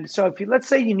 And so let's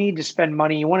say you need to spend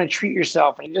money, you want to treat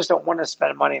yourself, and you just don't want to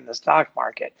spend money in the stock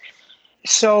market.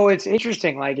 So it's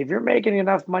interesting. Like if you're making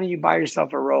enough money, you buy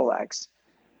yourself a Rolex.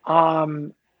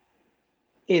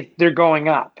 If they're going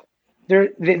up,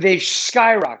 they've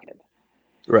skyrocketed.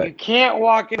 Right. You can't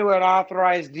walk into an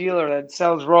authorized dealer that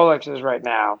sells Rolexes right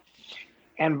now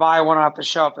and buy one off the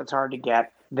shelf that's hard to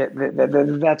get.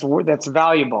 That's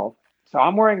valuable. So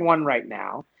I'm wearing one right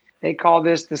now. They call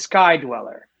this the Sky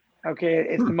Dweller. Okay,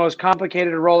 it's the most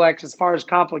complicated Rolex as far as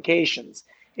complications.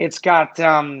 It's got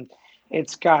the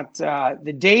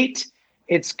date.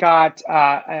 It's got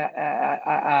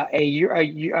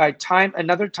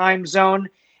another time zone,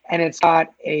 and it's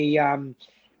got a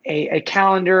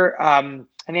calendar, an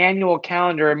annual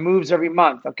calendar. It moves every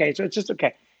month. Okay, so it's just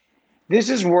okay. This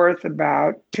is worth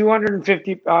about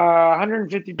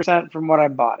 150% from what I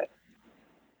bought it.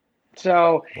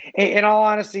 So, in all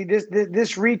honesty,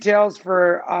 this retails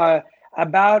for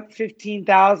about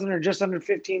 $15,000 or just under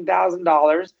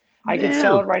 $15,000. I can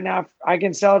sell it right now. I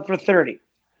can sell it for $30,000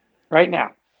 right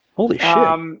now. Holy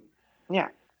shit! Yeah,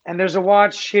 and there's a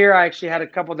watch here. I actually had a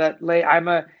couple that there's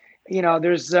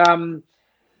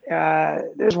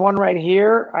one right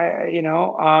here.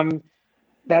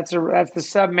 That's the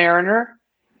Submariner,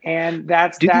 and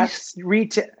that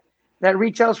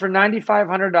retails for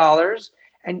 $9,500,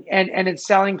 and it's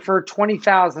selling for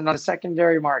 $20,000 on the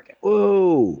secondary market.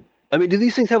 Whoa! I mean, do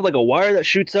these things have like a wire that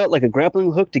shoots out like a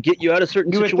grappling hook to get you out of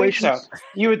certain situations? Would think so.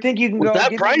 You would think you can go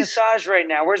get a massage right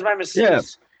now. Where's my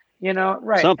masseuse? Yeah.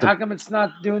 Right. Something. How come it's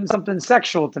not doing something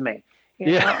sexual to me?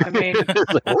 I mean,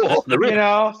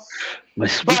 my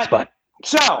sweet spot.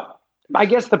 So I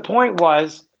guess the point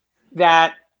was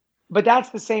that, but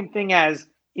that's the same thing as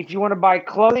if you want to buy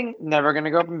clothing, never going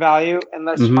to go up in value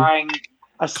unless you're buying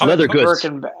a leather goods,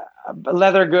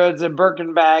 a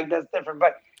Birkin bag. That's different.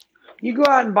 But you go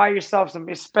out and buy yourself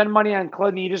spend money on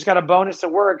clothing. You just got a bonus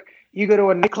at work. You go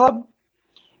to a nightclub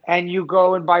and you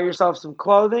go and buy yourself some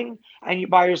clothing and you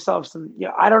buy yourself some,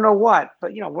 I don't know what,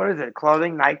 but what is it?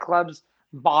 Clothing, nightclubs,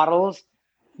 bottles,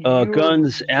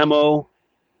 guns, ammo,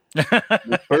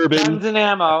 bourbon, guns and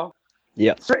ammo.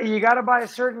 Yeah. So you got to buy a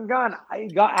certain gun. Hey,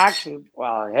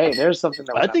 there's something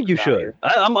that I think you should.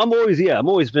 I'm always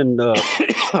been a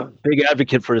big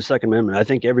advocate for the Second Amendment. I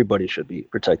think everybody should be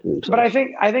protecting themselves. But I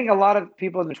think a lot of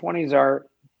people in their 20s are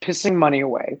pissing money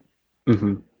away.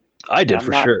 Mm-hmm. I did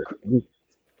for sure.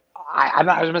 I'm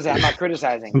not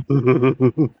criticizing.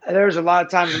 There's a lot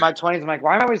of times in my 20s, I'm like,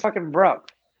 why am I always fucking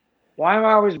broke? Why am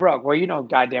I always broke? Well, you know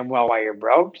goddamn well why you're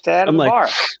broke. Stay out of the bar.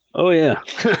 Oh yeah.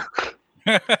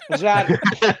 Is that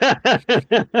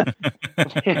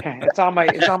it's on my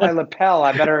lapel.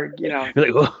 I better, You're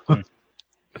like,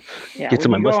 get to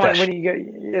my mustache.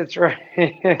 That's right.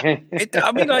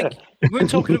 I mean, like we were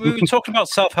talking about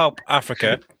Self-Help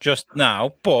Africa just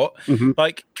now, but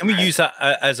like, can we use that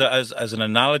as an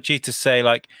analogy to say,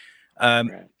 like,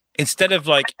 instead of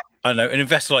like, I don't know, an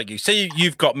investor like you, say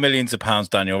you've got millions of pounds,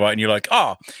 Daniel, right? And you're like,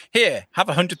 here, have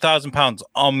 £100,000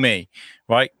 on me,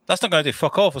 right? That's not going to do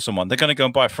fuck all for someone. They're going to go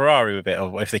and buy a Ferrari with it,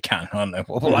 or if they can, I don't know.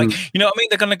 Like, you know what I mean?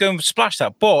 They're going to go and splash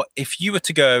that. But if you were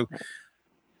to go,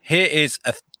 here is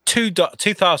a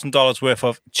 $2,000 worth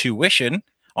of tuition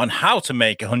on how to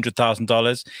make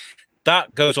 $100,000,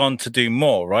 that goes on to do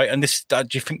more, right? And do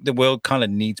you think the world kind of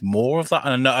needs more of that?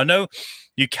 And I know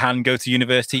you can go to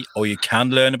university or you can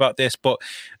learn about this, but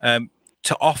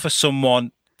to offer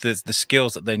someone the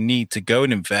skills that they need to go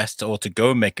and invest or to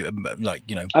go and make it, I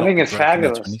think it's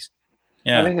fabulous.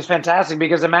 Yeah, I think it's fantastic,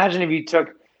 because imagine if you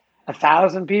took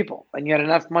 1,000 people and you had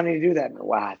enough money to do that.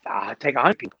 Wow, I'll take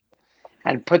 100 people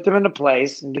and put them in a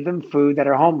place and give them food that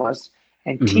are homeless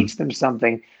and teach them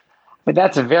something. But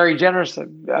that's very generous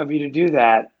of you to do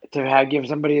that, to give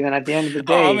somebody, then at the end of the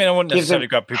day. I mean, I wouldn't necessarily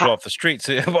grab people off the streets.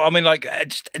 I mean, like,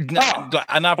 just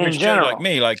an average Joe like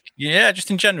me, like,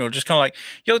 just in general, just kind of like,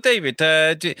 yo, David,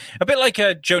 a bit like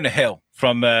Jonah Hill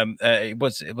from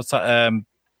what's that?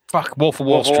 Wolf of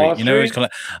Wall Street. You know, he's kind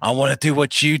of like, I want to do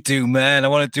what you do, man. I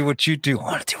want to do what you do. I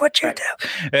want to do what you do.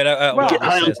 Get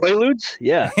high on Quaaludes?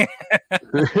 Yeah.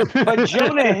 But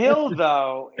Jonah Hill,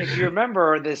 though, if you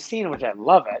remember this scene, which I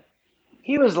love it,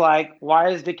 he was like, why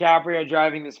is DiCaprio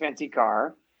driving this fancy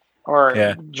car?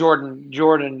 Or Jordan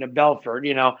Belfort,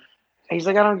 He's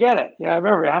like, I don't get it. I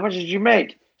remember, how much did you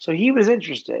make? So he was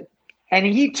interested. And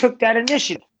he took that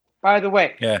initiative. By the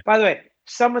way,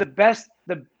 some of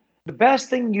the best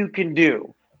thing you can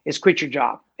do is quit your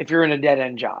job if you're in a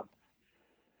dead-end job.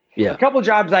 Yeah. A couple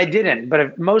jobs I didn't,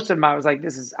 but most of them I was like,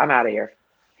 I'm out of here.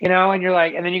 And you're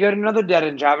like, and then you go to another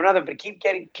dead-end job, but keep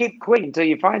quitting until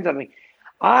you find something.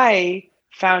 I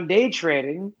found day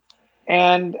trading,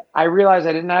 and I realized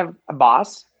I didn't have a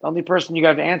boss. The only person you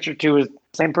got to answer to is the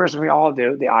same person we all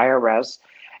do, the IRS.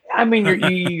 I mean,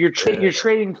 you're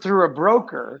trading through a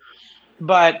broker,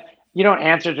 but you don't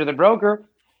answer to the broker.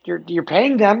 You're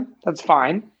paying them. That's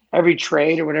fine. Every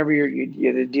trade or whatever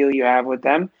the deal you have with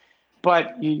them,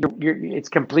 but it's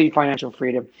complete financial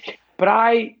freedom. But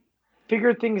I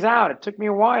figured things out. It took me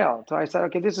a while until I said,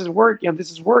 okay, this is working.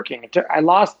 This is working. I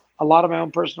lost a lot of my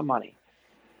own personal money,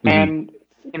 and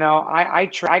I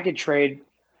could trade.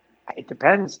 It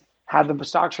depends how the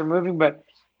stocks are moving, but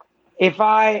if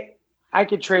I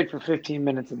could trade for 15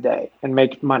 minutes a day and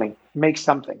make money, make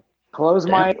something, close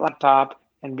my laptop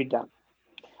and be done.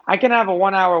 I can have a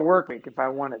 1 hour work week if I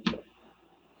wanted to,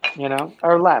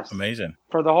 or less. Amazing.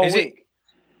 For the whole week.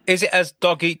 Is it as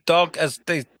dog eat dog as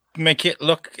they make it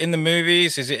look in the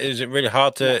movies? Is it really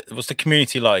hard to? What's the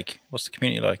community like?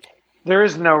 There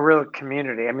is no real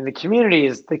community. I mean, the community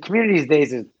these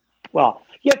days is, well,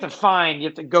 you have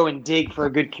to go and dig for a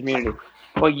good community.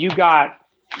 Well, you got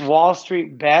Wall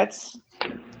Street Bets.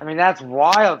 I mean, that's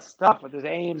wild stuff with the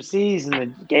AMCs and the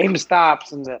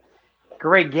GameStops and the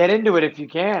great. Get into it if you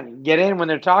can. Get in when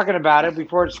they're talking about it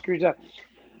before it screws up.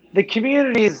 The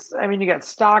community is, I mean, you got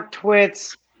stock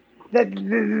twits.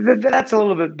 That's a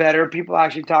little bit better. People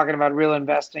actually talking about real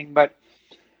investing, but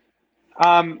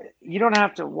you don't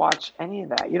have to watch any of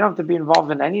that. You don't have to be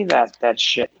involved in any of that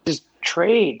shit. Just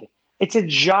trade. It's a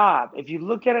job. If you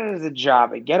look at it as a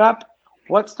job, get up,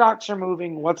 what stocks are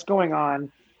moving, what's going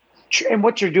on, and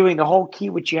what you're doing. The whole key,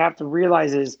 what you have to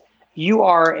realize is you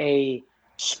are a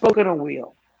spoke on a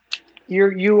wheel.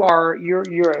 You're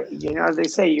as they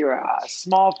say, you're a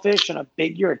small fish and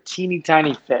you're a teeny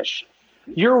tiny fish.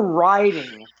 You're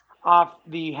riding off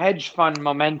the hedge fund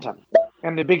momentum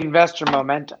and the big investor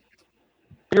momentum.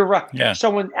 You're right. Yeah.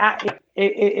 So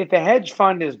if a hedge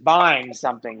fund is buying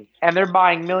something and they're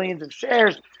buying millions of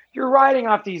shares, you're riding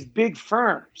off these big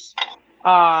firms.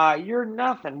 You're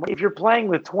nothing. If you're playing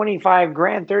with 25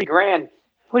 grand, 30 grand,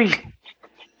 what are you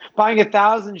buying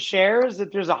 1,000 shares?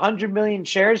 If there's 100 million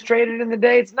shares traded in the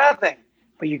day, it's nothing.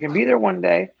 But you can be there one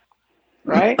day.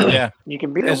 Right? Yeah. You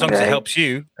can be there as long as it helps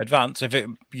you advance. If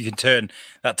you can turn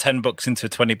that $10 into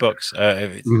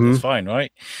 $20, it's fine,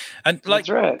 right? And like,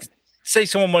 right. Say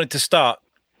someone wanted to start,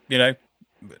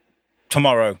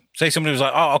 tomorrow. Say somebody was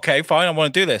like, "Oh, okay, fine, I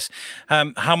want to do this."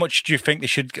 How much do you think they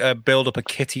should build up a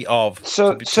kitty of?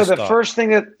 So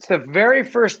the very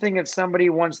first thing that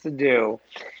somebody wants to do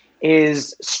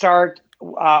is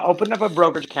open up a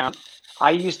brokerage account. I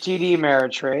use TD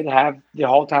Ameritrade. Have the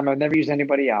whole time. I've never used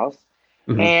anybody else.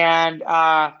 Mm-hmm.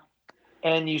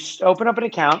 And you open up an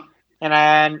account, and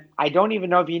I don't even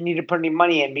know if you need to put any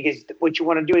money in, because what you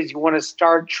want to do is you want to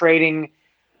start trading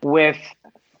with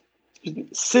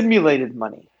simulated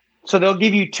money. So they'll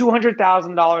give you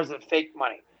 $200,000 of fake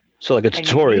money. So like a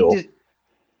tutorial.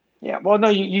 Yeah. Well, no,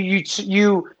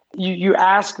 you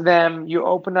ask them. You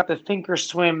open up the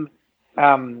Thinkorswim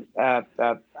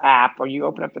app, or you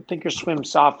open up the Thinkorswim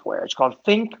software. It's called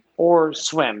Think or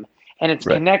Swim. And it's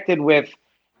connected with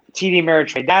TD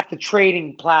Ameritrade. That's the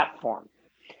trading platform.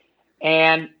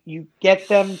 And you get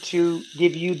them to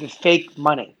give you the fake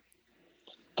money.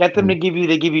 Get them to give you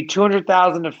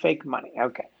 $200,000 of fake money.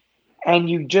 Okay. And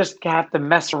you just have to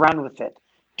mess around with it.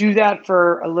 Do that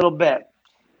for a little bit,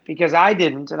 because I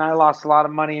didn't, and I lost a lot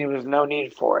of money, and there was no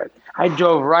need for it. I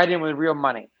dove right in with real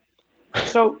money.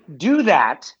 So do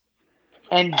that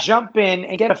and jump in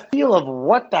and get a feel of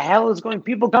what the hell is going on.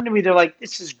 People come to me, they're like,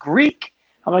 "This is Greek."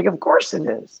 I'm like, "Of course it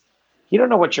is. You don't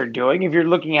know what you're doing if you're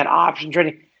looking at option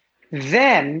trading."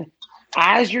 Then,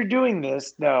 as you're doing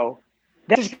this, though,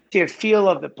 that's just a feel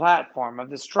of the platform, of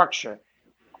the structure.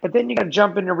 But then you got to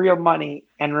jump into real money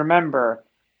and remember,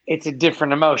 it's a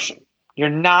different emotion. You're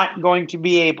not going to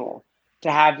be able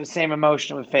to have the same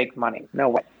emotion with fake money. No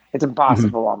way. It's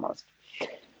impossible almost.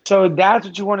 So that's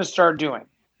what you want to start doing.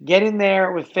 Get in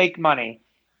there with fake money.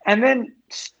 And then,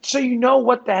 so you know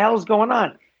what the hell's going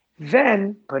on.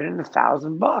 Then put in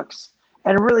 $1,000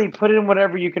 and really put in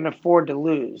whatever you can afford to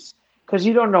lose, because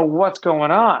you don't know what's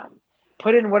going on.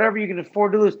 Put in whatever you can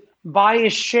afford to lose. Buy a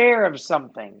share of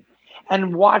something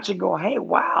and watch it go, "Hey,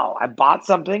 wow, I bought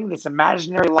something. This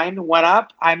imaginary line went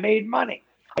up. I made money.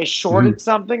 I shorted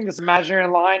something. This imaginary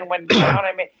line went down.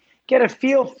 Get a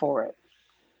feel for it."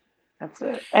 That's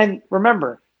it. And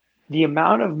remember, the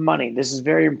amount of money, this is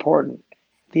very important.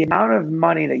 The amount of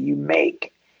money that you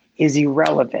make is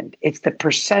irrelevant. It's the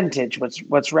percentage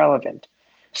what's relevant.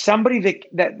 Somebody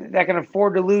that can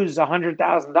afford to lose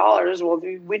 $100,000, well,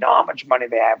 we know how much money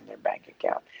they have in their bank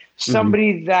account.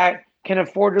 Somebody that can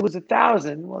afford to lose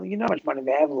 1,000, well, you know how much money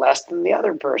they have, less than the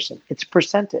other person. It's a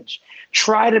percentage.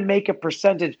 Try to make a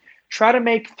percentage. Try to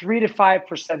make 3 to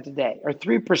 5% a day, or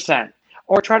 3%,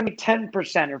 or try to make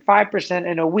 10% or 5%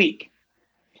 in a week.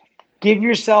 Give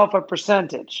yourself a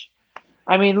percentage.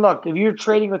 I mean, look, if you're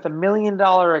trading with $1 million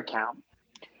account,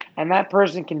 and that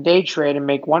person can day trade and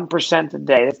make 1% a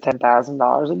day, that's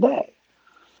 $10,000 a day.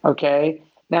 Okay?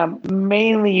 Now,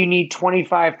 mainly you need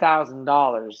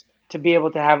 $25,000 to be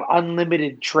able to have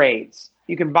unlimited trades.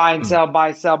 You can buy and sell,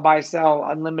 buy, sell, buy, sell,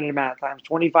 unlimited amount of times,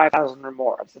 25,000 or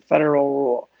more. It's the federal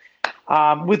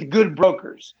rule. With good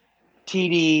brokers,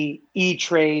 TD,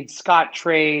 E-Trade,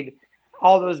 Scottrade,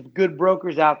 all those good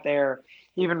brokers out there.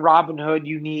 Even Robinhood,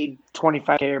 you need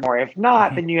 25K or more. If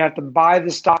not, then you have to buy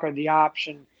the stock or the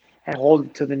option and hold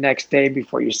it to the next day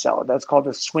before you sell it. That's called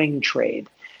a swing trade.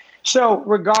 So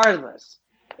regardless,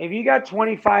 if you got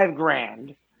 25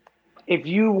 grand, if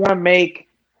you want to make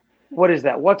what is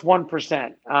that? What's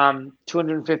 1%?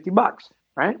 $250,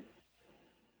 right?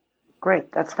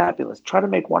 Great, that's fabulous. Try to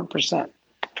make 1%.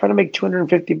 Try to make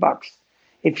 $250.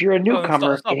 If you're a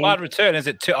newcomer, it's not bad return, is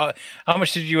it? How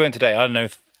much did you earn today? I don't know,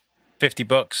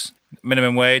 $50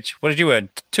 minimum wage. What did you earn?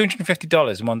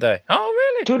 $250 in one day. Oh,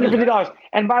 really? $250.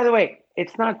 And by the way,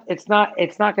 it's not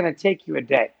going to take you a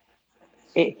day.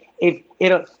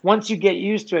 Once you get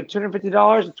used to it,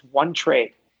 $250, it's one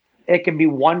trade. It can be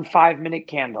 1 5-minute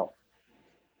candle.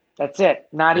 That's it.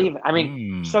 Not even. I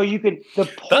mean, so you could. The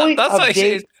point of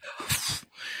day.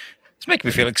 It's making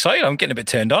me feel excited. I'm getting a bit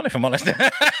turned on, if I'm honest.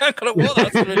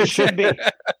 You should be.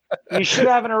 You should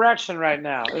have an erection right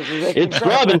now. It's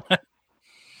throbbing.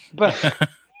 But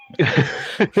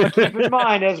keep in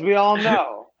mind, as we all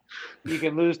know, you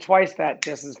can lose twice that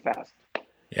just as fast.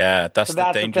 Yeah, that's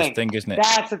the dangerous thing, isn't it?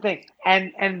 That's the thing.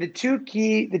 And the two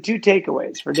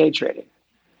takeaways for day trading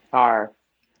are: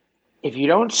 if you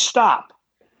don't stop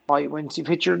once you've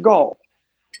hit your goal,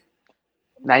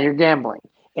 now you're gambling.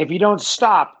 If you don't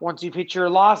stop once you've hit your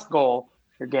lost goal,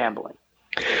 you're gambling.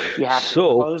 You have to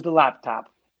close the laptop.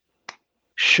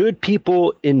 Should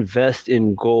people invest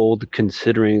in gold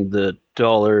considering the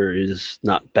dollar is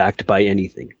not backed by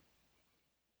anything?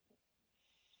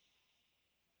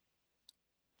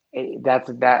 I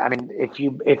mean,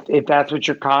 if that's what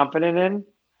you're confident in,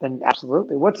 then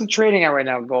absolutely. What's the trading at right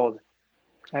now, gold?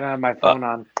 I don't have my phone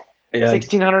on. Yeah.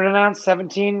 1,600 an ounce,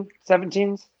 17s?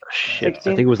 Shit,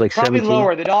 16? I think it was like probably 17.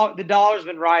 Lower. The dollar's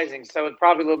been rising, so it's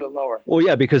probably a little bit lower. Well,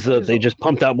 yeah, because they just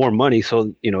pumped out more money,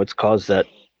 so it's caused that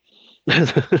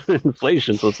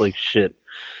inflation. So it's like shit.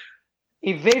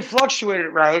 If they fluctuate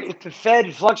it right, if the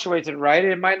Fed fluctuates it right,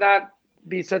 it might not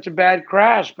be such a bad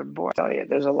crash. But boy, I tell you,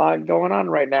 there's a lot going on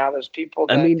right now. There's people.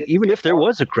 I mean, even if there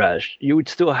was a crash, you would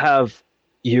still have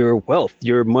your wealth.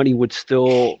 Your money would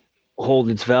still hold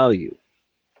its value.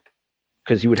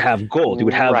 Because you would have gold, you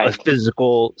would have a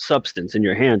physical substance in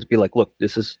your hands. Be like, look,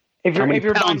 this is how many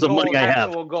pounds of money I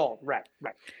have. Gold, right.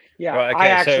 Yeah, right, okay, I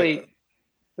actually. So,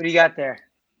 what do you got there?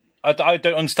 I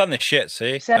don't understand this shit.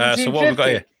 See, so what have we got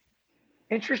here?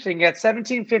 Interesting. You got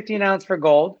 $17.50 an ounce for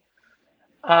gold.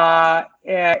 Yeah,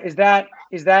 is that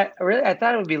really? I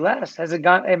thought it would be less. Has it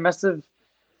gone? It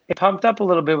pumped up a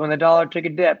little bit when the dollar took a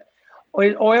dip.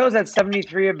 Oil's at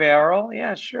 73 a barrel.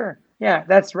 Yeah, sure. Yeah,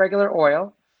 that's regular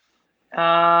oil.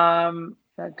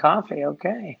 Coffee,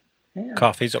 okay. Yeah.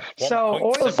 Coffee's up.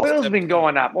 So oil's been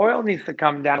going up. Oil needs to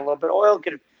come down a little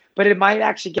bit. But it might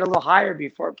actually get a little higher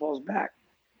before it pulls back.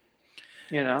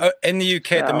 In the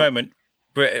UK at the moment,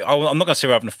 I'm not going to say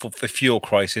we're having a fuel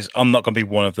crisis. I'm not going to be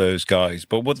one of those guys.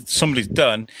 But what somebody's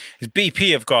done is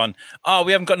BP have gone,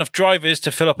 we haven't got enough drivers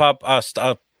to fill up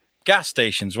our gas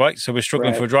stations, right? So we're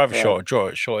struggling for a driver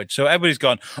shortage. So everybody's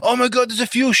gone, oh my God, there's a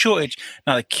fuel shortage.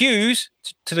 Now the queues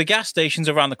to the gas stations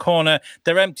around the corner,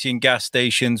 they're emptying gas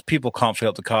stations. People can't fill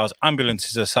up the cars.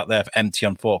 Ambulances are sat there empty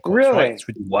on forecourts. Really? Right?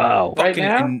 Wow. Right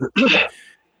now?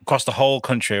 Across the whole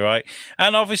country, right?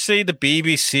 And obviously the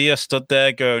BBC are stood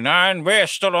there going, and we're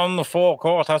still on the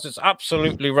forecourt as it's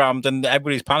absolutely rammed and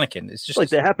everybody's panicking. It's just like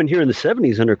that happened here in the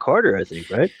 70s under Carter, I think,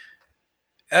 right?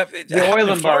 The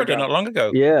oil in Florida not long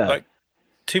ago. Yeah. Like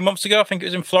 2 months ago, I think it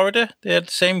was in Florida. They had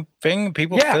the same thing.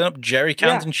 People filling up jerry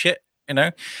cans and shit,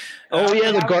 Oh,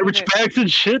 yeah, the garbage bags and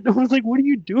shit. I was like, what are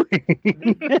you doing?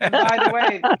 And by the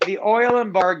way, the oil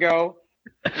embargo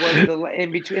was in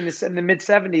the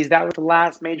mid-70s. That was the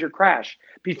last major crash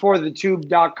before the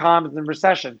tube.com and the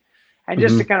recession. And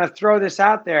just to kind of throw this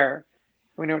out there,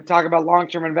 when we talk about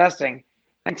long-term investing,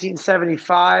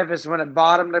 1975 is when it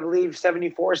bottomed, I believe,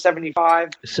 74, 75.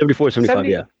 74, 75,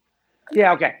 yeah.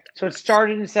 Yeah, okay. So it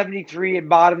started in 73, it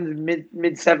bottomed in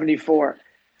mid 74.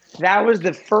 That was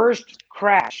the first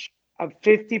crash of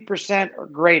 50% or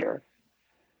greater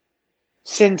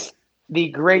since the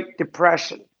Great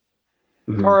Depression.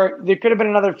 Or there could have been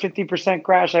another 50%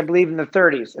 crash, I believe, in the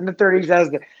 30s. In the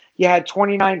 30s, you had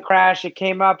 29 crash, it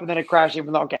came up, and then it crashed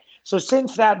even though. Okay. So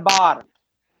since that bottom,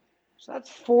 so that's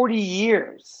 40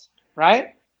 years, right?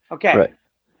 Okay. Right.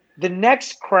 The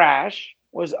next crash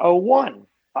was 01.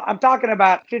 I'm talking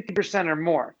about 50% or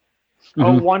more.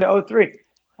 01 to 03.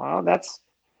 Well, that's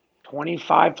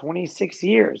 25, 26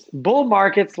 years. Bull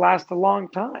markets last a long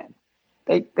time.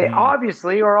 They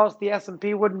obviously, or else the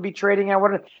S&P wouldn't be trading at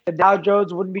what the Dow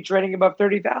Jones wouldn't be trading above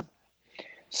 30,000.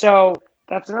 So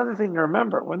that's another thing to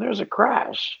remember. When there's a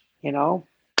crash,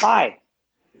 buy.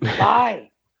 I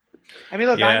mean,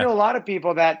 look, I know a lot of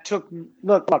people that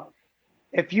look,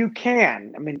 if you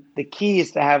can, I mean, the key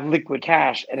is to have liquid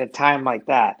cash at a time like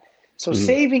that. So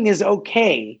saving is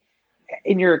okay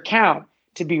in your account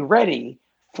to be ready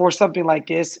for something like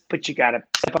this, but you got to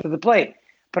step up to the plate.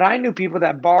 But I knew people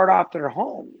that borrowed off their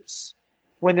homes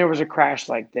when there was a crash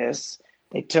like this.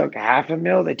 They took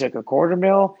 $500,000, they took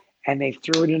 $250,000, and they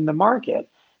threw it in the market.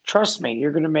 Trust me,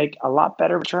 you're going to make a lot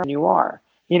better return than you are.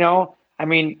 You know, I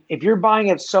mean, if you're buying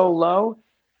it so low,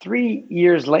 3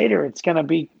 years later, it's going to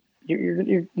be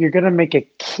you're going to make a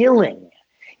killing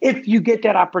if you get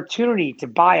that opportunity to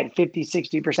buy it 50,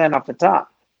 60% off the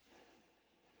top.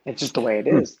 It's just the way it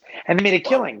is. And they made a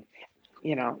killing,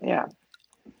 you know, yeah.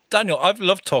 Daniel, I've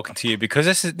loved talking to you because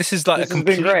this is like a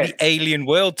completely alien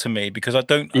world to me because I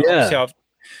don't, obviously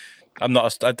I'm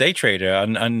not a day trader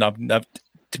and I've,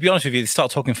 to be honest with you, they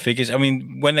start talking figures. I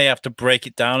mean, when they have to break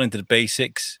it down into the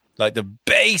basics, like the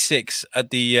basics at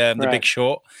the Big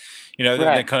Short, you know,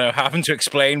 they kind of having to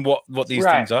explain what these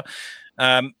things are.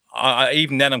 I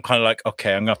even then I'm kind of like,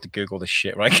 okay, I'm gonna have to Google this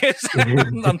shit, right?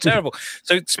 I'm terrible.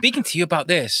 So speaking to you about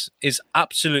this is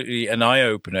absolutely an eye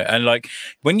opener. And like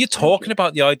when you're talking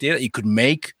about the idea that you could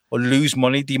make or lose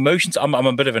money, the emotions. I'm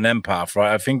a bit of an empath,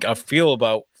 right? I feel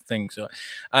about things, and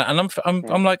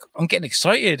I'm like I'm getting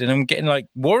excited and I'm getting like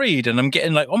worried and I'm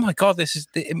getting like, oh my god, this is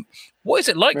what is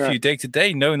it like for you day to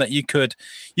day, knowing that you could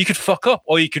fuck up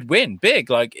or you could win big?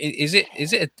 Like, is it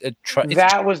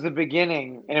that was the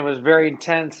beginning, and it was very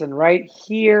intense. And right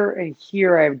here and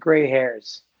here, I have gray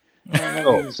hairs.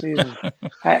 Daniel,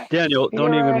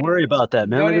 don't even worry about that,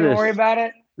 man. Don't even worry about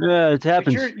it. Yeah, it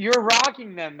happens. You're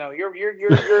rocking them though. You're.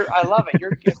 I love it.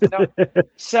 You're good.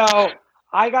 So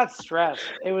I got stressed.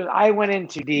 I went in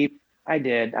too deep. I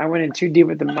did. I went in too deep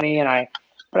with the money,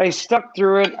 but I stuck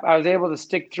through it. I was able to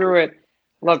stick through it.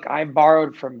 Look, I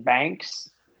borrowed from banks.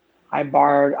 I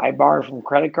borrowed from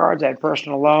credit cards. I had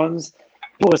personal loans.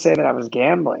 People would say that I was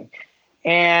gambling,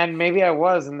 and maybe I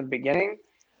was in the beginning,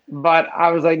 but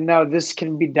I was like, no, this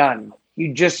can be done.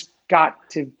 You just got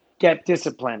to get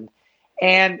disciplined.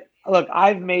 And look,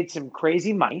 I've made some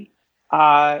crazy money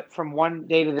from one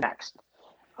day to the next.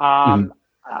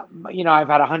 You know, I've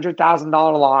had $100,000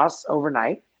 loss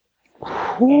overnight,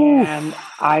 and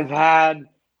I've had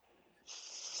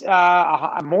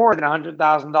more than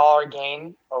 $100,000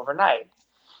 gain overnight.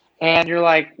 And you're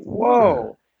like,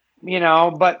 whoa, you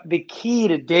know. But the key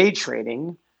to day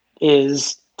trading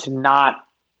is to not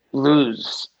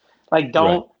lose. Like,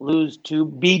 don't lose. To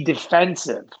be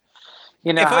defensive.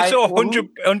 You know, if I saw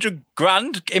 100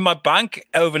 grand in my bank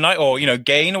overnight, or you know,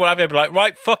 gain or whatever, I'd be like,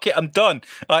 right, fuck it, I'm done.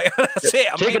 Like that's it.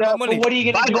 I'm making money. But what are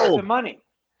you going to do with the money?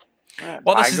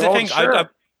 Well, this is the thing. Sure.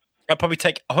 I'd probably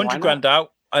take 100 grand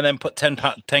out and then put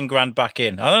 10 grand back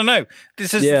in. I don't know.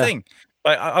 This is the thing.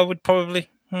 Like, I would probably.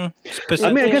 I mean,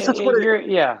 I guess that's what.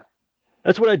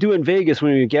 That's what I do in Vegas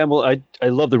when we gamble. I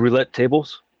love the roulette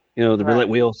tables. You know, the roulette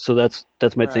wheel. So that's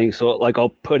my thing. So like, I'll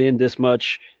put in this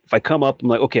much. If I come up, I'm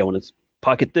like, okay, I want to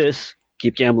pocket this,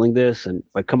 keep gambling this, and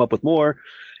if I come up with more,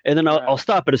 and then I'll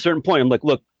stop at a certain point. I'm like,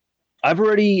 look, I've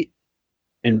already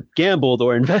gambled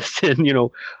or invested. You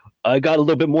know, I got a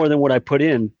little bit more than what I put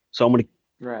in, so I'm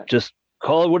gonna just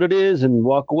call it what it is and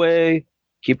walk away.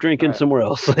 Keep drinking somewhere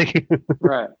else.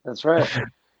 Right, that's right.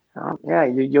 Yeah,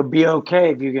 you'll be okay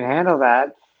if you can handle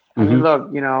that. I mean, look,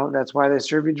 you know, that's why they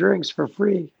serve you drinks for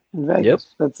free in Vegas. Yep.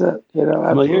 That's it. You know,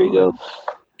 well, here you go.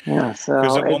 Yeah, so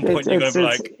because at one point you're going to be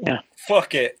like,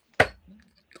 fuck it,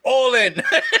 all in.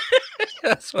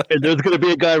 And there's going to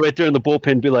be a guy right there in the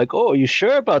bullpen be like, oh, you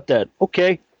sure about that?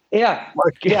 Okay. Yeah.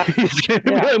 Market. Yeah.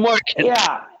 Market.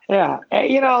 Yeah.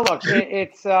 You know, look,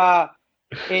 it's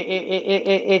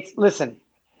listen,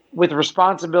 with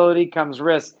responsibility comes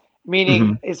risk,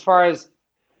 meaning as far as,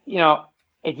 you know,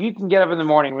 if you can get up in the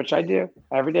morning, which I do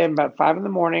every day about 5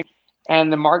 a.m,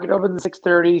 and the market opens at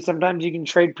 6:30, sometimes you can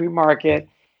trade pre-market.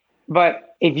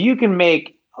 But if you can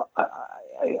make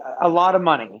a lot of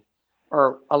money,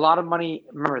 or a lot of money,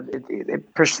 remember the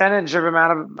percentage of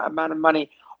amount of money,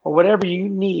 or whatever you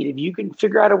need, if you can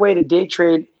figure out a way to day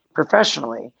trade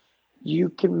professionally, you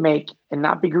can make, and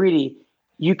not be greedy,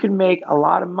 you can make a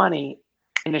lot of money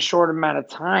in a short amount of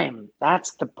time.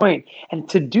 That's the point. And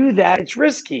to do that, it's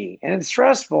risky and it's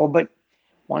stressful, but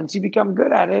once you become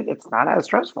good at it, it's not as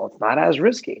stressful. It's not as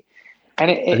risky. And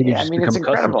it's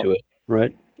incredible. To it,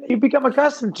 right? You become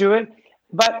accustomed to it,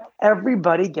 but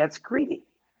everybody gets greedy.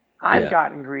 I've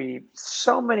gotten greedy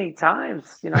so many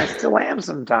times. You know, I still am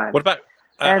sometimes. What about?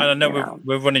 And I know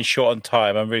we're running short on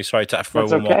time. I'm really sorry to throw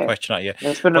one more question at you.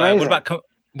 It's been amazing.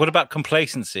 What about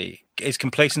complacency? Is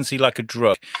complacency like a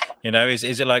drug? You know, is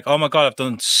it like, oh my god, I've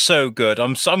done so good.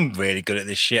 I'm really good at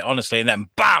this shit, honestly, and then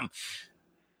bam,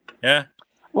 yeah.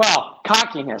 Well,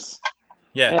 cockiness.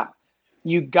 Yeah.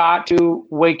 You got to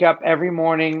wake up every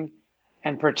morning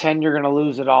and pretend you're going to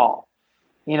lose it all.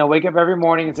 You know, wake up every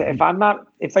morning and say,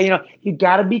 you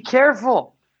got to be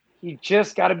careful. You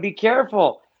just got to be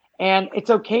careful. And it's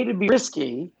okay to be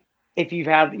risky if you've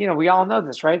had, we all know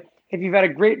this, right? If you've had a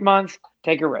great month,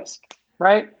 take a risk,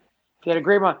 right? If you had a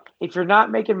great month, if you're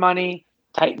not making money,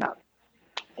 tighten up.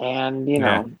 And,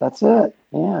 that's it.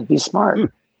 Yeah, be smart.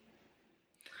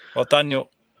 Well, Daniel,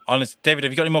 honest, David,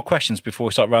 have you got any more questions before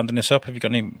we start rounding this up? Have you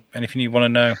got anything you want to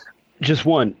know? Just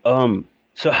one.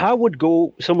 So how would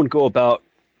someone go about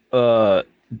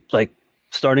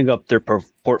starting up their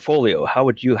portfolio? How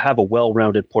would you have a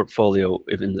well-rounded portfolio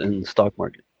in the stock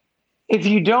market? If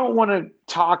you don't want to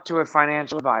talk to a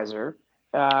financial advisor,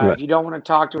 if you don't want to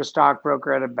talk to a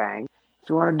stockbroker at a bank, if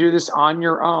you want to do this on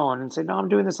your own and say, no, I'm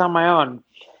doing this on my own,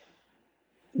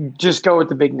 just go with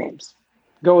the big names.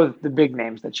 Go with the big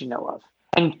names that you know of.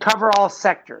 And cover all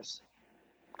sectors.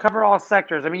 Cover all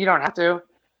sectors. I mean, you don't have to.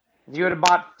 If you would have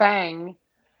bought FANG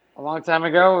a long time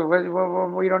ago,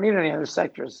 you don't need any other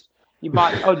sectors. You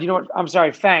bought, you know what? I'm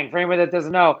sorry, FANG. For anybody that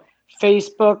doesn't know,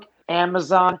 Facebook,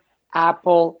 Amazon,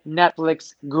 Apple,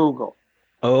 Netflix, Google.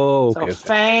 Oh, okay. So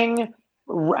FANG,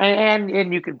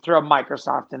 and you can throw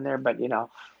Microsoft in there, but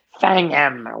FANG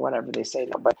M or whatever they say.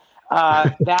 But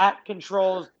that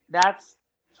controls.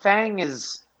 FANG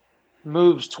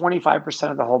moves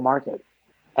 25% of the whole market,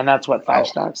 and that's what 5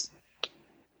 stocks.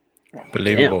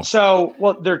 Believable. Yeah. So,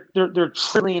 they're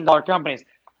 $1 trillion companies.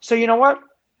 So you know what?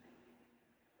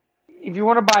 If you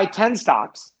want to buy 10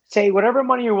 stocks, say whatever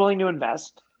money you're willing to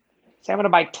invest. Say I'm going to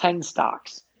buy 10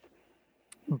 stocks.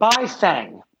 Buy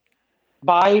FANG.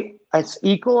 Buy an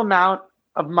equal amount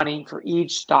of money for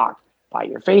each stock. Buy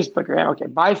your Facebook.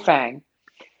 Buy FANG.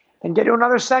 And get to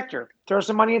another sector. Throw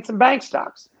some money in some bank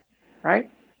stocks.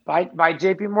 Right? Buy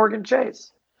JP Morgan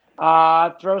Chase.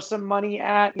 Throw some money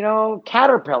at,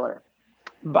 Caterpillar.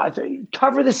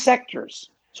 Cover the sectors.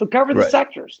 So cover the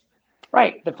sectors.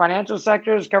 Right. The financial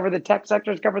sectors, cover the tech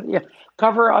sectors, cover this.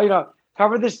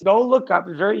 Go look up.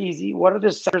 It's very easy. What are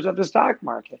the sectors of the stock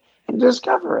market? And just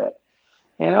cover it.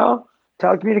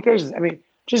 Telecommunications. I mean,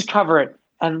 just cover it.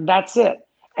 And that's it.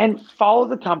 And follow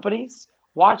the companies,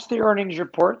 watch the earnings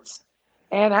reports,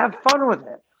 and have fun with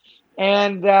it.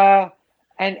 And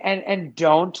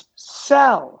don't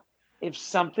sell. If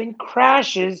something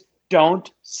crashes,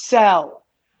 don't sell.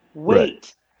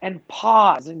 Wait and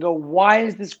pause and go, why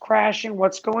is this crashing?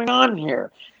 What's going on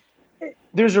here?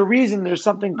 There's a reason there's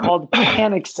something called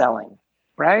panic selling,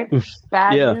 right?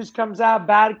 Bad news comes out,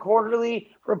 bad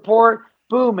quarterly report,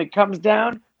 boom, it comes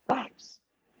down. Relax.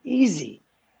 Easy.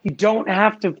 You don't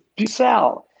have to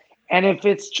sell. And if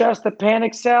it's just a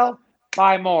panic sell,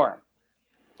 buy more.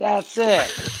 That's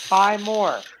it. Buy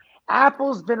more.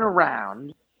 Apple's been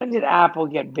around. When did Apple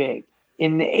get big?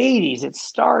 In the 80s, it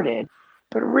started.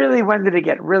 But really, when did it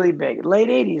get really big? Late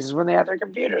 80s is when they had their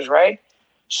computers, right?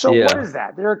 So what is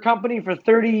that? They're a company for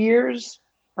 30 years,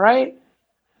 right?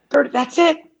 30. That's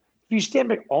it. If you stand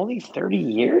back, only 30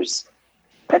 years?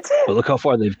 That's it. But look how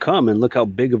far they've come and look how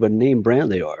big of a name brand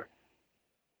they are.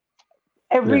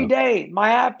 Every day, my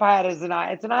iPad is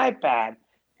it's an iPad.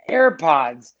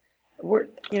 AirPods.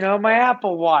 My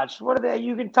Apple Watch. What are they?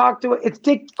 You can talk to it. It's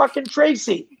Dick fucking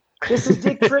Tracy. This is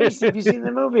Dick Tracy. Have you seen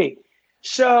the movie?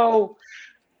 So,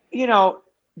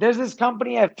 does this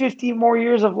company have 50 more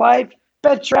years of life?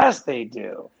 Bet your ass they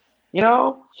do.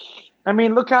 I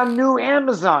mean, look how new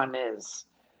Amazon is.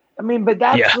 I mean, but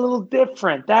that's a little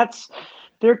different.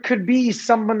 There could be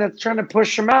someone that's trying to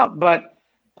push them out, but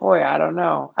boy, I don't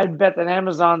know. I'd bet that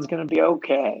Amazon's going to be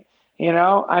okay.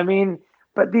 I mean,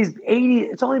 but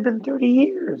it's only been 30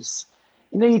 years.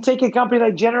 You take a company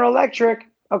like General Electric,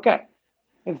 okay,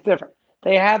 it's different.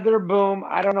 They had their boom.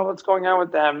 I don't know what's going on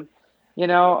with them,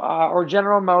 or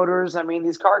General Motors. I mean,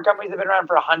 these car companies have been around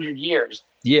for 100 years.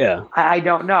 Yeah. I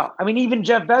don't know. I mean, even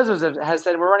Jeff Bezos has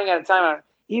said, we're running out of time.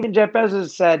 Even Jeff Bezos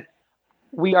said,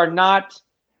 we are not,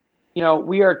 we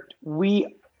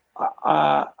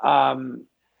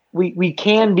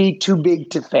can be too big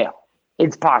to fail.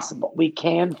 It's possible. We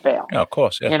can fail. Yeah, of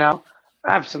course. Yeah.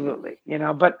 Absolutely.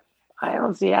 But I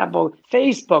don't see Apple,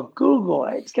 Facebook, Google.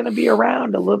 It's going to be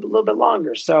around a little bit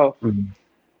longer. So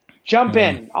jump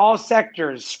in all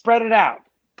sectors, spread it out.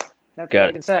 That's what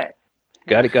I can say.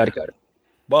 Got it.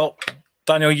 Well,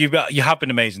 Daniel, you have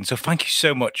been amazing. So thank you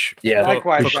so much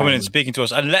for coming and speaking to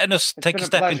us and letting us take a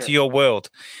step into your world.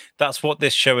 That's what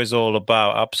this show is all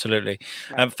about. Absolutely.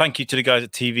 And thank you to the guys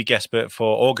at TV Guestbert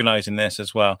for organizing this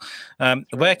as well.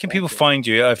 Where can people find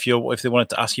you if they wanted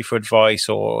to ask you for advice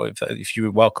or if you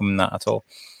welcome that at all?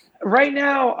 Right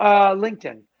now,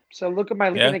 LinkedIn. So look at my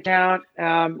LinkedIn account.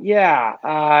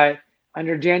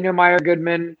 Under Daniel Meyer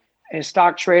Goodman, a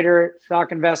stock trader,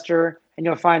 stock investor, and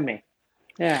you'll find me.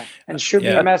 Yeah, and shoot me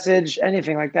a message,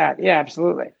 anything like that. Yeah,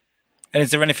 absolutely. And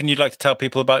is there anything you'd like to tell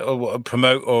people about or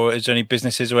promote, or is there any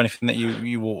businesses or anything that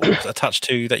you will attach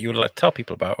to that you would like to tell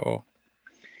people about? Or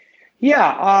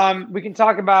we can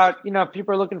talk about, if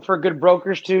people are looking for good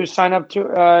brokers to sign up to.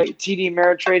 TD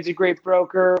Ameritrade's a great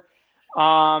broker.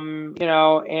 And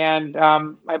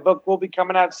my book will be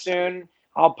coming out soon.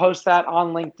 I'll post that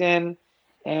on LinkedIn,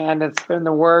 and it's been in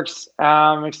the works.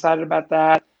 I'm excited about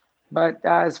that. But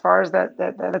as far as that's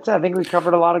it. I think we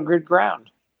covered a lot of good ground.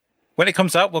 When it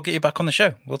comes out, we'll get you back on the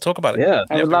show. We'll talk about it. Yeah,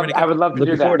 I would love to Looking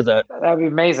do that. forward to that. That'd be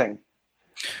amazing.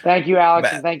 Thank you, Alex,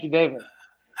 and thank you, David.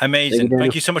 Amazing.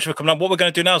 Thank you so much for coming on. What we're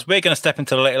going to do now is we're going to step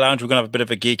into the later lounge. We're going to have a bit of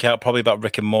a geek out, probably about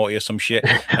Rick and Morty or some shit.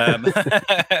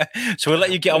 So we'll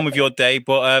let you get on with your day.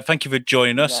 But thank you for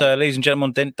joining us, ladies and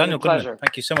gentlemen. Daniel Goodman,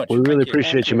 thank you so much. We really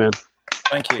appreciate you, man.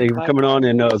 Thank you. Thank you for coming on,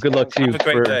 and good luck to you. Have a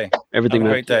great day. Everything,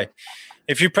 have a man. great day.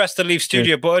 If you press the leave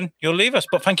studio button, you'll leave us.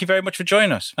 But thank you very much for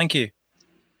joining us. Thank you.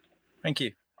 Thank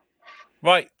you.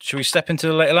 Right. Should we step into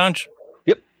the later lounge?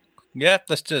 Yep. Yeah,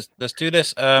 let's do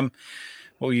this.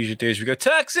 What we usually do is we go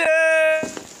taxi.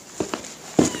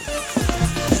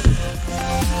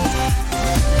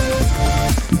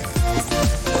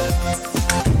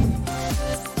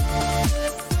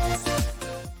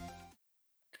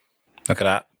 Look at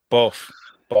that. Both.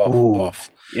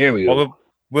 Here we go. Well,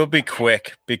 we'll be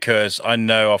quick because I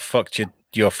know I've fucked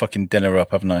your fucking dinner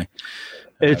up, haven't I?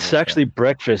 It's actually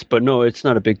breakfast, but no, it's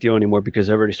not a big deal anymore because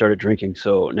I've already started drinking.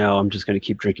 So now I'm just going to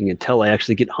keep drinking until I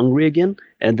actually get hungry again,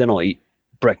 and then I'll eat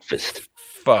breakfast.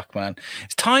 Fuck, man.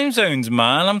 It's time zones,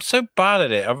 man. I'm so bad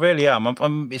at it. I really am.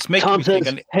 It's making Tom me says,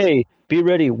 think. hey, be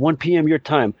ready, 1 p.m. your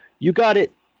time. You got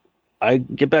it. I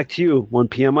get back to you, 1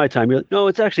 p.m. my time. You're like, no,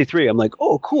 it's actually 3. I'm like,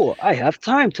 oh, cool. I have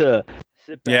time to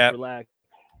sit back, relax,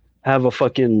 have a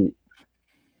fucking,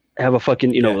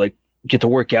 like get to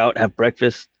work out, have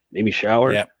breakfast, maybe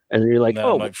shower. Yeah. And then you're like,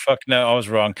 I'm like, fuck, no, I was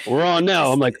wrong. We're on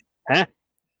now. I'm like, huh?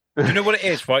 You know what it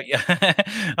is, right?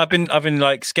 I've been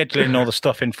like scheduling all the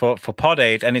stuff in for Pod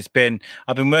Aid, and I've been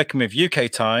working with UK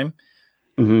time,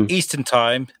 Eastern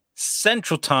time,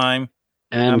 Central time,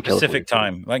 and Pacific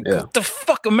time. Like, what the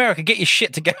fuck, America, get your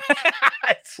shit together.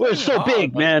 We're so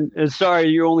big, man. And sorry,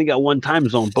 you only got one time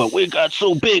zone, but we got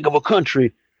so big of a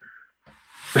country.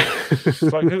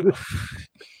 Like, who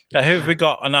have we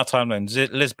got on our timeline? Is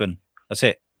it Lisbon? That's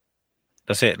it.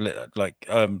 Like,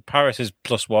 Paris is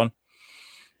 +1.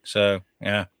 So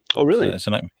yeah. Oh really?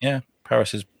 Yeah.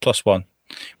 Paris is +1,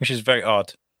 which is very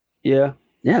odd. Yeah.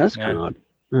 Yeah, that's kind of odd.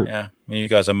 Yeah. You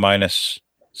guys are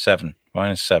 -7,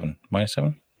 -8.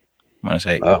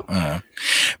 Oh.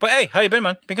 But hey, how you been,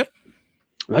 man? Been good?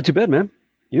 Not too bad, man.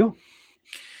 You?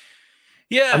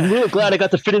 Yeah. I'm really glad I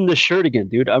got to fit in this shirt again,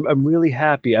 dude. I'm really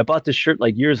happy. I bought this shirt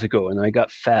like years ago, and I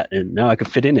got fat, and now I can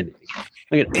fit in it.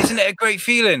 Isn't it a great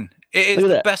feeling? It is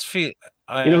the best feeling.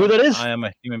 You know who that is? I am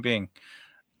a human being.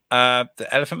 The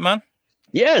Elephant Man?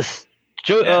 Yes.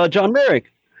 John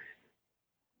Merrick.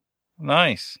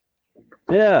 Nice.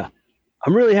 Yeah.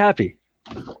 I'm really happy.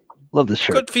 Love this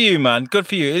shirt. Good for you, man. Good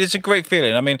for you. It is a great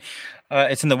feeling. I mean,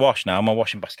 it's in the wash now. My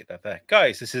washing basket there.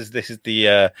 Guys, this is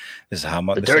how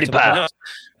much the dirty pile.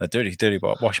 The dirty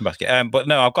washing basket. But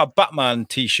no, I've got a Batman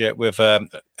t-shirt with a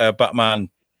Batman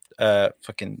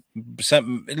fucking,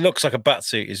 it looks like a bat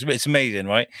suit. It's amazing,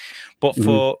 right? But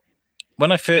for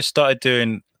when I first started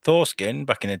doing Thorskin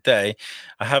back in the day,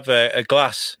 I have a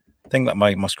glass thing that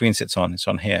my screen sits on. It's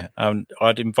on here.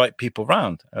 I'd invite people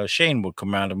around. Shane would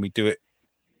come around and we'd do it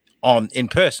in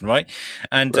person, right?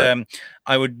 And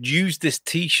I would use this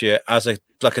t-shirt as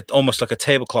almost like a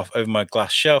tablecloth over my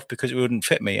glass shelf because it wouldn't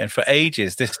fit me. And for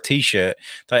ages, this t-shirt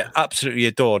that I absolutely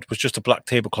adored was just a black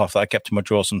tablecloth that I kept in my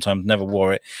drawer sometimes, never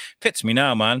wore it. Fits me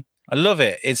now, man. I love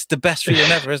it. It's the best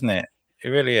feeling ever, isn't it? It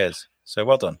really is. So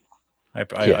well done. I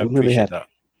appreciate really that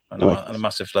on a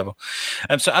massive level.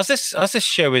 So as this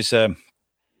show is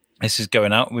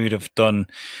going out, we would have done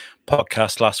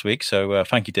podcast last week. So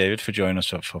thank you, David, for joining us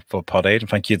for Pod Aid, and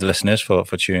thank you, the listeners, for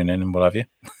tuning in and what have you.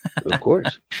 Of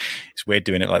course. It's weird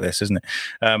doing it like this, isn't it?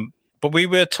 But we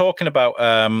were talking about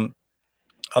on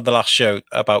the last show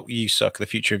about USUC, the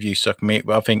future of USUC.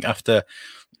 I think after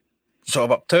sort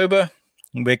of October,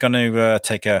 we're going to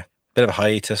take a bit of a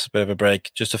hiatus, a bit of a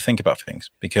break, just to think about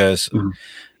things, because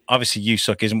obviously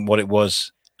USUC isn't what it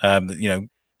was.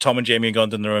 Tom and Jamie have gone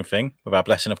done their own thing with our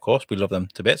blessing, of course. We love them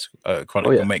to bits.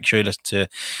 Chronicle, make sure you listen to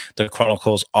the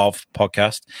Chronicles of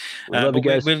podcast. We love you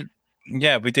guys. We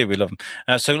do. We love them.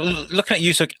 So looking at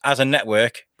USUC as a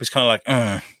network was kind of like,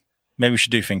 maybe we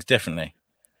should do things differently.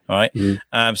 All right.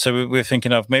 So we're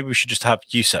thinking of maybe we should just have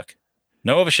USUC.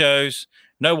 No other shows.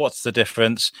 No what's the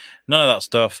difference. None of that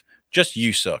stuff. just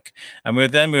You Suck. And we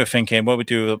were thinking, what we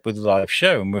do with a live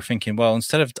show? And we're thinking, well,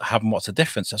 instead of having What's the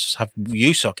Difference, let's just have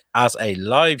You Suck as a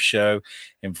live show,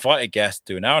 invite a guest,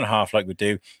 do an hour and a half like we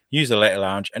do, use the Later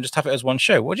Lounge, and just have it as one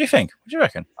show. What do you think? What do you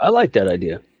reckon? I like that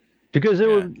idea because it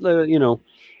would,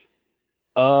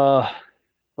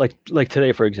 like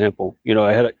today, for example,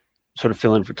 I had to sort of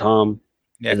fill in for Tom,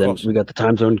 and then we got the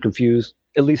time zone confused.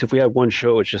 At least if we had one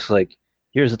show, it's just like,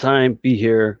 here's the time, be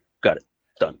here, got it.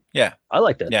 Done. Yeah, I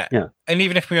like that. Yeah. And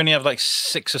even if we only have like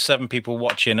 6 or 7 people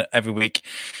watching every week,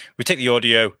 we take the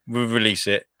audio, we release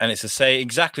it, and it's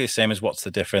exactly the same as What's the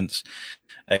Difference,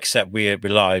 except we're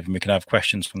live and we can have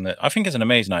questions from the. I think it's an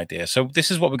amazing idea. So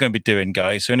this is what we're going to be doing,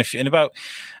 guys. So in about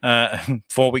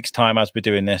 4 weeks' time, as we're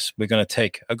doing this, we're going to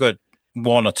take a good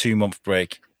 1 or 2 month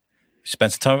break.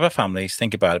 Spend some time with our families.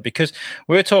 Think about it, because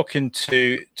we were talking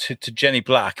to Jenny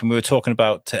Black, and we were talking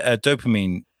about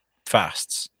dopamine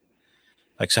fasts.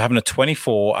 Like, so having a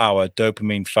 24-hour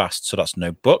dopamine fast. So that's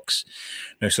no books,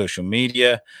 no social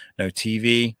media, no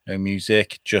TV, no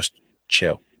music, just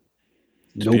chill.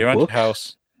 Just be around your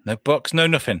house. No books, no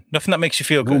nothing. Nothing that makes you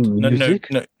feel good. No music.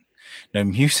 No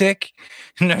music.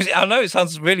 No, I know it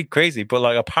sounds really crazy, but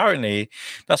like apparently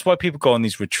that's why people go on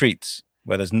these retreats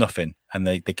where there's nothing and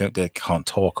they can't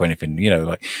talk or anything.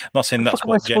 Like, I'm not saying that's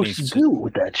what Jenny's supposed to do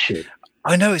with that shit.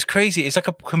 I know, it's crazy. It's like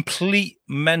a complete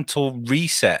mental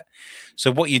reset.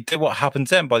 So what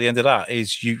happens then by the end of that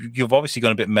is you've obviously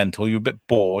gone a bit mental. You're a bit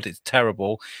bored. It's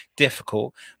terrible,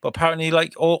 difficult. But apparently,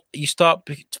 you start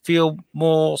to feel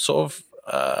more sort of,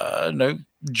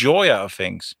 joy out of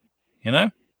things,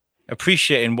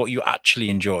 appreciating what you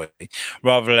actually enjoy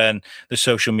rather than the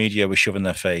social media we shove in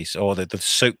their face or the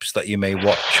soaps that you may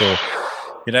watch or,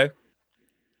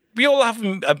 we all have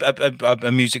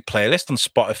a music playlist on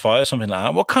Spotify or something like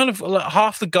that. What kind of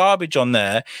half the garbage on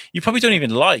there you probably don't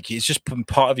even like? It's just been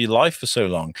part of your life for so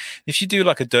long. If you do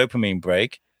like a dopamine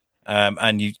break,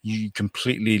 and you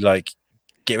completely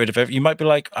get rid of everything, you might be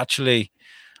like, actually,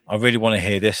 I really want to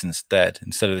hear this instead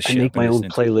of the shit. I make my own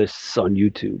playlists on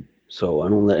YouTube, so I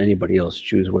don't let anybody else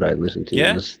choose what I listen to.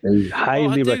 Yeah, they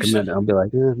highly recommend it. I'll be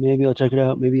like, maybe I'll check it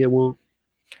out, maybe I won't.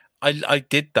 I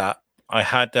did that. I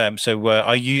had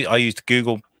I used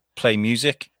Google Play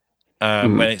Music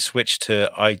when it switched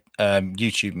to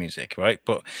YouTube Music, right?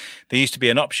 But there used to be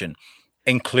an option,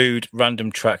 include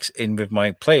random tracks in with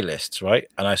my playlists, right?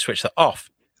 And I switched that off.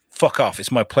 Fuck off!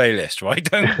 It's my playlist, right?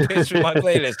 Don't piss with my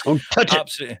playlist. Don't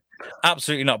touch it.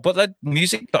 Absolutely not. But that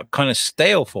music got kind of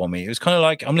stale for me. It was kind of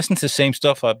like I'm listening to the same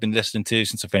stuff I've been listening to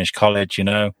since I finished college.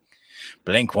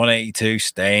 Blink 182,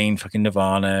 Stain, fucking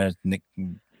Nirvana,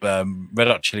 Red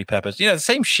Hot Chili Peppers, the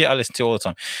same shit I listen to all the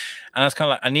time. And I was kind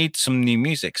of like, I need some new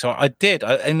music. So I did.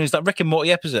 And it was that Rick and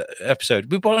Morty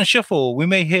episode. We brought on shuffle. We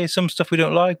may hear some stuff we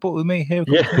don't like, but we may hear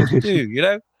what we do,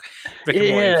 Rick and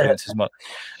Morty influences much.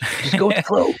 Just go with the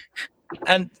flow.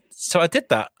 And so I did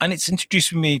that, and it's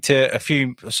introduced me to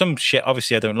some shit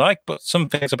obviously I don't like, but some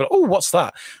things I'll be like, oh, what's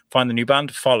that? Find the new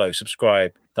band, follow,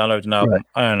 subscribe, download an album. Right.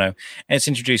 I don't know. And it's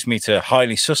introduced me to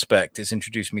Highly Suspect. It's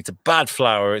introduced me to Bad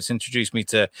Flower. It's introduced me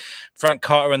to Frank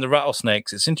Carter and the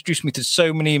Rattlesnakes. It's introduced me to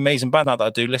so many amazing bands that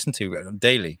I do listen to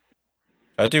daily.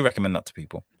 I do recommend that to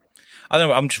people. I don't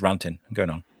know. I'm just ranting. I'm going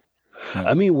on. Yeah.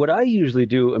 I mean, what I usually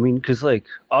do, because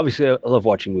obviously I love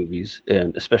watching movies,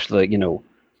 and especially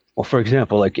well, for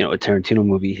example, a Tarantino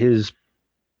movie, his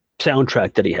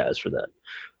soundtrack that he has for that.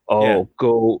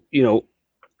 Go,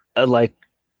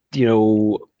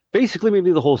 basically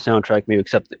maybe the whole soundtrack, maybe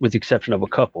with the exception of a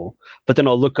couple. But then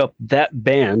I'll look up that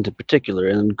band in particular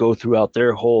and go throughout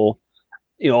their whole,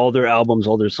 all their albums,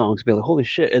 all their songs, be like, holy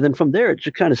shit. And then from there, it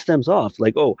just kind of stems off.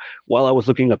 Like, oh, while I was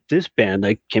looking up this band,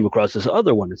 I came across this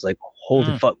other one. It's like,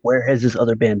 holy fuck, where has this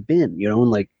other band been?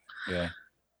 Yeah.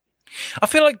 I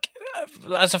feel like,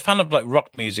 as a fan of rock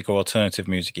music or alternative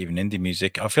music, even indie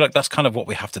music, I feel like that's kind of what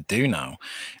we have to do now.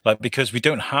 Because we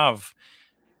don't have,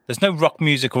 there's no rock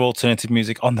music or alternative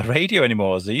music on the radio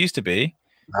anymore as there used to be.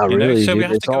 Not really. So we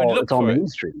have to go and look for it.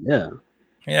 Mainstream, yeah.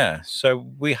 Yeah, so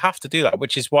we have to do that,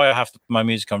 which is why I have my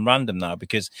music on random now,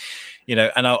 because,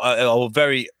 and I'll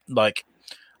very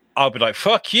I'll be like,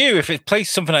 fuck you. If it plays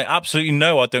something I absolutely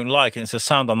know I don't like and it's a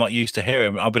sound I'm not used to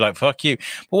hearing, I'll be like, fuck you.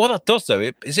 But what that does, though,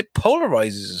 it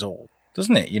polarizes us all,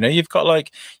 doesn't it? You've got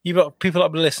people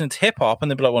that be listening to hip hop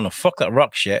and they'll be like, well, no, fuck that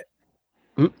rock shit.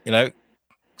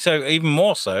 So even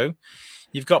more so,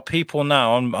 you've got people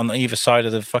now on either side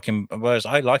of the fucking, whereas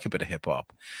I like a bit of hip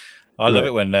hop. I love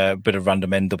it when a bit of random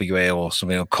NWA or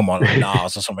something will come on,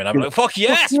 Nas or something. I'm like, fuck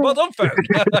yes, well done, phone.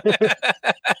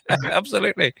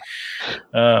 Absolutely.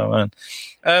 Oh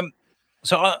man.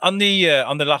 So on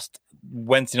the last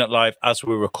Wednesday Night Live as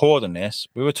we were recording this.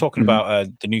 We were talking about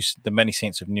the Many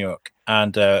Saints of Newark,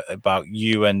 and about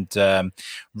you and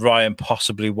Ryan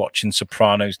possibly watching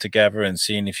Sopranos together and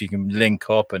seeing if you can link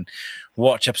up and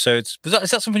watch episodes. Is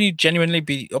that something you'd genuinely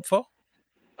be up for?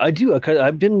 I do.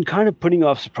 I've been kind of putting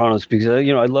off Sopranos because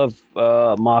I love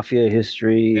mafia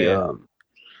history. Yeah.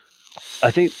 I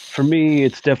think for me,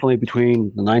 it's definitely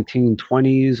between the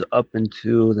 1920s up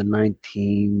into the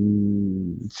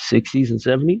 1960s and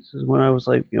 70s is when I was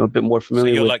like, a bit more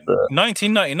familiar you're with like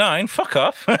 1999. Fuck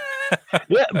off.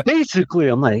 Yeah, basically,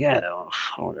 I'm like,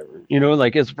 whatever.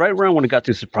 Like it's right around when it got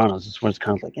to Sopranos. It's when it's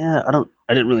kind of like, I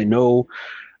didn't really know.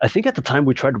 I think at the time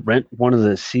we tried to rent one of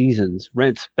the seasons.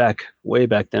 Rent way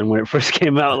back then when it first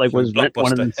came out, like was rent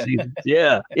one of the seasons.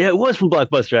 Yeah, it was from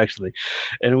Blockbuster actually,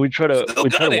 and we try to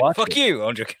watch. Fuck you,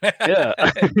 I'm joking. Yeah,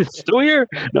 still here.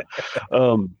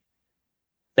 No.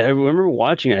 I remember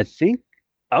watching. I think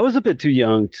I was a bit too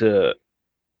young to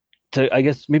I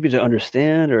guess maybe to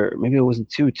understand, or maybe I wasn't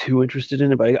too interested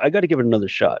in it. But I got to give it another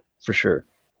shot for sure.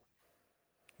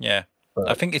 Yeah,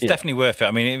 I think it's definitely worth it.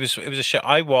 I mean, it was a show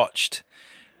I watched.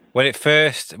 When the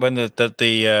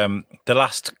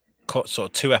last sort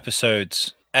of 2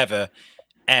 episodes ever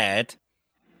aired,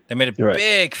 they made a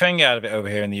big thing out of it over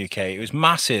here in the UK. It was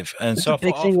massive, and it's a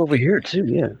big thing over here too.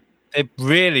 Yeah, they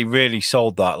really, really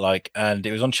sold that. And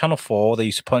it was on Channel 4. They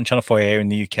used to put on Channel 4 here in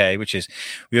the UK, which is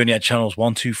we only had channels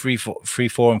 1, 2, 3,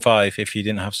 4, and 5 if you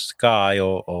didn't have Sky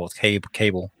or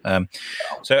cable.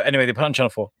 So anyway, they put on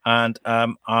Channel 4, and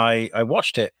I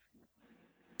watched it.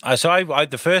 So I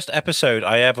the first episode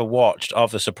I ever watched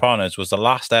of The Sopranos was the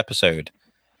last episode,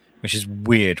 which is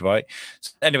weird, right?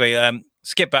 So anyway,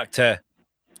 skip back to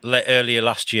earlier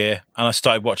last year, and I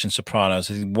started watching Sopranos.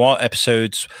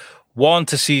 Episodes 1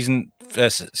 to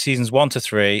seasons 1 to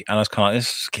 3, and I was kind of like,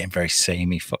 this is getting very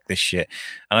samey. Fuck this shit,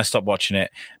 and I stopped watching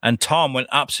it. And Tom went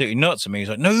absolutely nuts at me. He's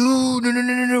like,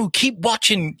 no, keep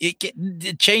watching.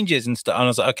 It changes and stuff. And I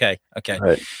was like, okay.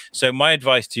 Right. So my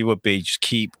advice to you would be just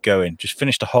keep going. Just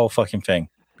finish the whole fucking thing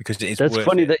because it's. That's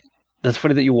funny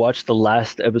that you watched the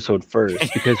last episode first.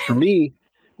 Because for me,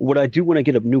 what I do when I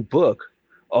get a new book,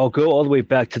 I'll go all the way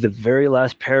back to the very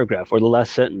last paragraph or the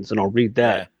last sentence, and I'll read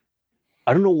that. Yeah.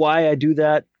 I don't know why I do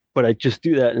that, but I just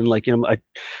do that. And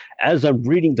as I'm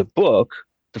reading the book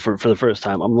for the first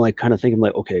time, I'm like kind of thinking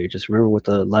like, okay, just remember what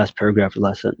the last paragraph or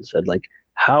last sentence said. Like,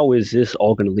 how is this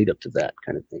all going to lead up to that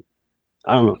kind of thing?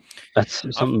 I don't know. That's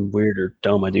something weird or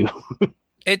dumb I do.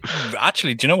 It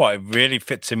actually, do you know what? It really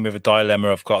fits in with a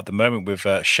dilemma I've got at the moment with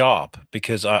Sharp,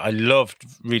 because I loved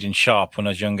reading Sharp when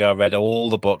I was younger. I read all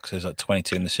the books. There's like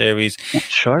 22 in the series.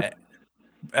 Sharp?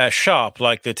 Sharp,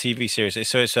 like the TV series.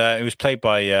 So it was played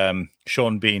by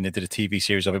Sean Bean. They did a TV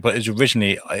series of it, but it was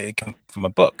originally it came from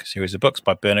a series of books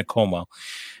by Bernard Cornwell,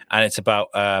 and it's about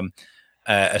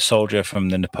a soldier from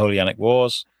the Napoleonic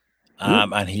Wars,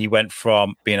 and he went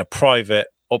from being a private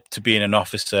up to being an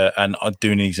officer and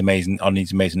doing these amazing.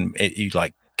 He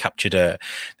like captured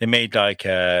they made like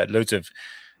loads of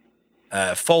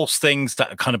false things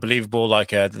that are kind of believable,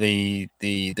 like the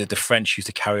French used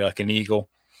to carry like an eagle.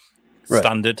 Right.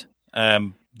 Standard.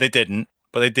 They didn't,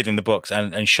 but they did in the books.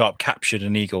 And Sharp captured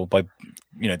an eagle by,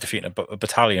 defeating a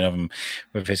battalion of them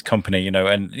with his company.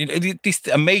 And these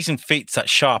amazing feats that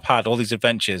Sharp had, all these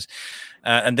adventures,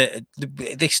 and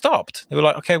they stopped. They were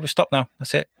like, okay, we'll stop now.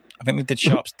 That's it. I think we did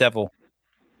Sharp's Devil,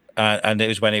 and it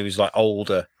was when he was like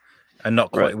older and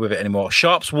not quite with it anymore.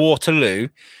 Sharp's Waterloo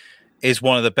is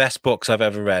one of the best books I've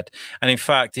ever read. And in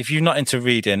fact, if you're not into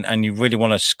reading and you really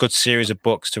want a good series of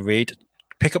books to read,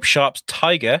 pick up Sharp's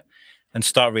Tiger and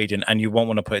start reading, and you won't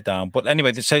want to put it down. But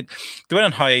anyway, so they went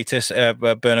on hiatus.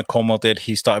 Bernard Cornwell did.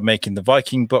 He started making the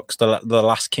Viking books, the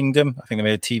Last Kingdom. I think they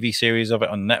made a TV series of it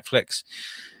on Netflix.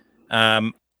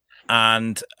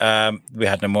 And we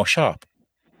had no more Sharp.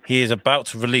 He is about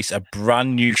to release a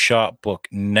brand new Sharp book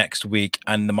next week.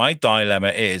 And my dilemma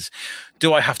is,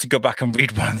 do I have to go back and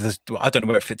read one of the, I don't know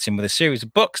where it fits in with a series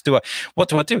of books. What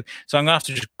do I do? So I'm going to have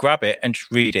to just grab it and just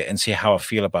read it and see how I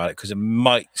feel about it, because it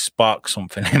might spark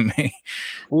something in me.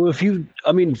 Well,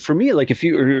 for me, like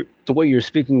the way you're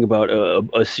speaking about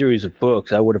a series of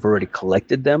books, I would have already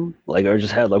collected them. Like I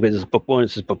just had like, this is book 1,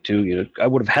 this is book 2. I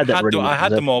would have had that ready. I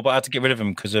had them all, but I had to get rid of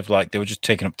them because of they were just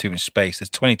taking up too much space.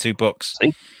 There's 22 books.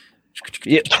 See?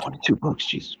 Yeah, 22 books.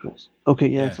 Jesus Christ. Okay,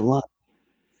 yeah, it's a lot.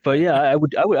 But yeah, I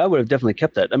would have definitely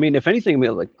kept that. I mean, if anything,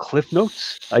 like Cliff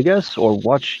Notes, I guess, or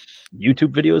watch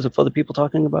YouTube videos of other people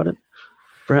talking about it,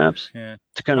 perhaps, to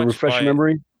kind of refresh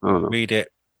memory. I don't know. Read it,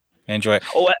 enjoy it.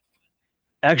 Oh,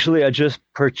 actually, I just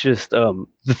purchased the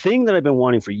thing that I've been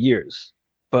wanting for years,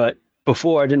 but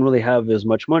before I didn't really have as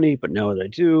much money, but now that I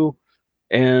do,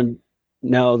 and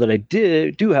now that I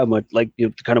do have much like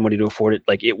the kind of money to afford it,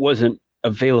 like it wasn't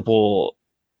available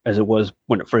as it was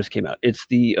when it first came out. It's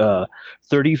the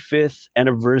 35th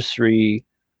anniversary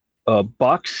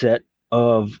box set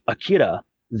of Akira,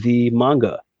 the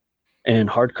manga and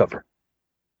hardcover.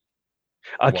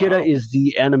 Akira is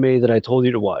the anime that I told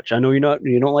you to watch. I know you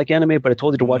don't like anime, but I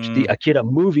told you to watch the Akira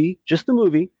movie, just the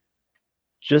movie,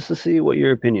 just to see what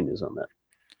your opinion is on that.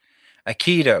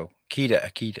 Akira.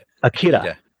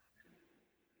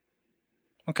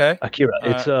 Okay. Akira.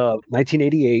 It's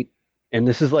 1988, and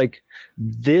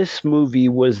this movie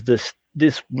was this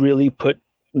really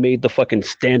made the fucking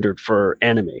standard for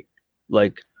anime.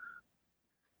 Like,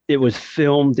 it was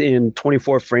filmed in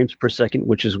 24 frames per second,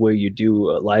 which is where you do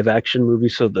a live action movie,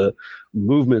 so the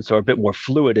movements are a bit more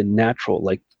fluid and natural,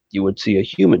 like you would see a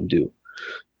human do.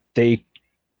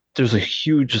 There's a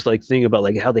huge thing about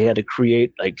like how they had to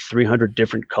create like 300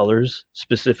 different colors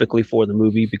specifically for the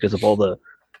movie because of all the.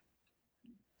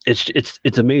 It's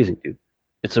amazing, dude.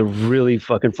 It's a really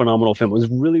fucking phenomenal film. It was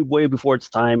really way before its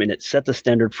time, and it set the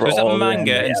standard for all. Was it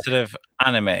manga instead of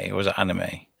anime, or was it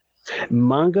anime?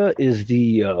 Manga is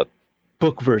the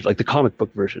book version, like the comic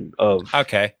book version of.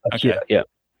 Okay. Yeah.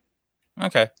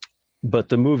 Okay. But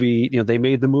the movie, they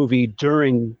made the movie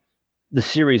during the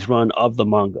series run of the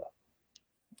manga.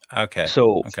 Okay.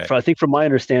 So I think, from my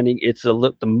understanding,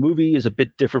 the movie is a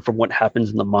bit different from what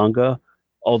happens in the manga.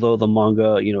 Although the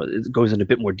manga, it goes into a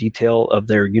bit more detail of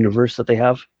their universe that they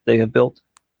have built.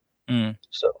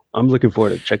 So I'm looking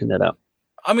forward to checking that out.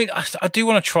 I mean, I do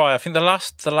want to try. I think the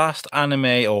last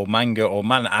anime or manga or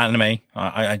anime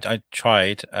I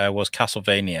tried was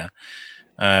Castlevania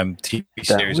TV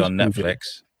series on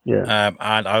Netflix. Yeah.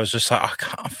 And I was just like, I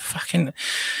can't fucking.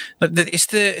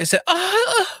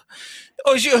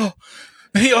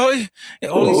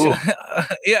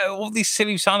 All these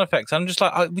silly sound effects. I'm just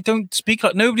like, we don't speak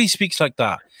like, nobody speaks like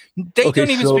that. They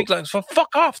don't even speak like, so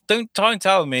fuck off. Don't try and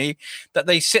tell me that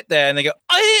they sit there and they go,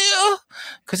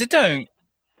 because they don't.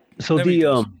 So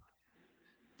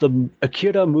the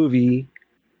Akira movie,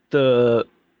 the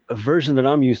version that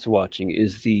I'm used to watching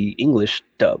is the English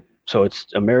dub. So it's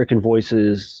American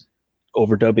voices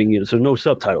overdubbing, so no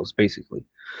subtitles basically.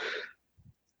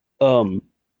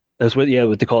 That's what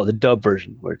they call it, the dub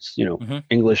version, where it's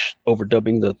English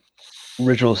overdubbing the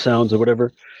original sounds or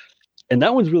whatever. And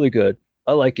that one's really good.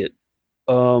 I like it.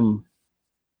 I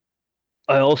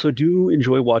also do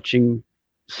enjoy watching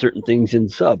certain things in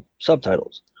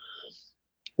subtitles.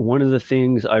 One of the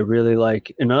things I really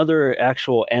like, another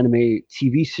actual anime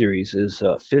TV series, is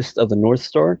Fist of the North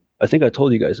Star. I think I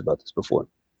told you guys about this before.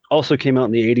 Also came out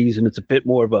in the 80s, and it's a bit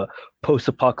more of a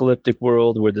post-apocalyptic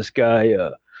world where this guy,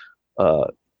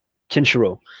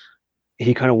 Kenshiro,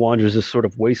 he kind of wanders this sort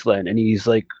of wasteland, and he's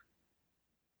like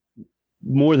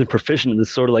more than proficient in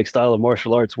this sort of like style of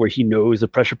martial arts where he knows the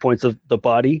pressure points of the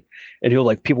body, and he'll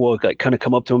like, people will like kind of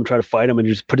come up to him, try to fight him, and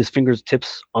just put his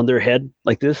fingertips on their head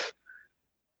like this.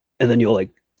 And then you'll like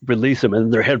release them,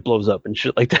 and their head blows up and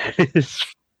shit like that.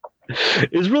 It's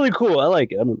really cool. I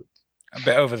like it. I don't know. A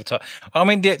bit over the top. I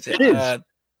mean, the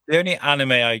only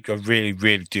anime I really,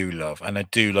 really do love, and I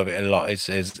do love it a lot,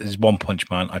 is One Punch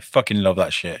Man. I fucking love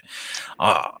that shit.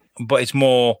 But it's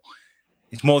more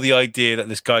the idea that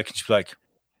this guy can just be like,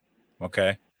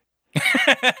 okay,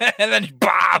 and then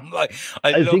bam! Like,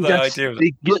 I love think that idea.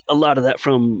 They get a lot of that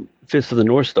from Fist of the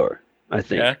North Star, I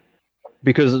think. Yeah.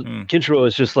 Because Kenshiro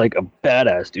is just like a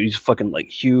badass dude. He's fucking like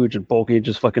huge and bulky,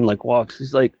 just fucking like walks.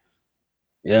 He's like,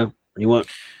 yeah, what do you want?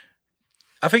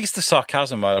 I think it's the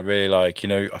sarcasm I really like.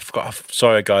 I forgot.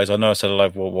 Sorry, guys. I know I said I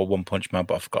love One Punch Man,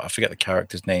 but I forget the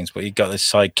characters' names. But he got this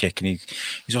sidekick, and he's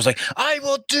always like, "I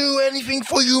will do anything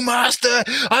for you, master.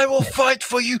 I will fight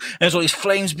for you." And there's all these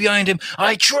flames behind him.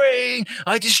 I train,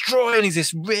 I destroy, and he's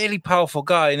this really powerful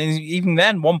guy. And even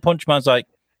then, One Punch Man's like,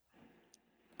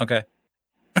 okay.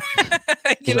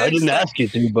 I didn't ask you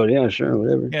to, but yeah, sure,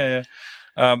 whatever. Yeah.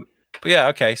 But yeah,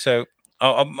 okay. So,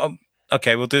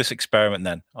 okay, we'll do this experiment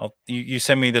then. You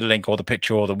send me the link or the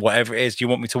picture or whatever it is you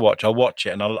want me to watch. I'll watch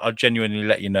it, and I'll genuinely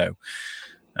let you know.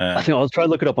 I think I'll try to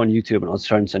look it up on YouTube, and I'll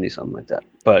try and send you something like that.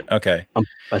 But okay,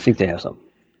 I think they have something.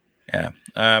 Yeah.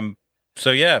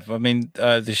 So yeah, I mean,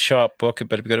 the Sharp book, it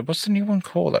better be good. What's the new one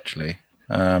called, actually?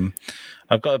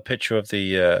 I've got a picture of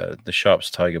the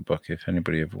Sharp's Tiger book, if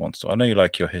anybody ever wants to. I know you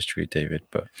like your history, David,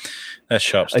 but that's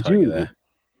Sharp's Tiger there.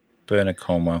 Bernard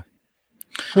Cornwell.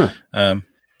 Huh.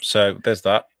 So there's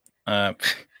that.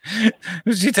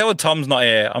 You tell when Tom's not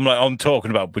here, we're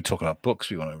talking about books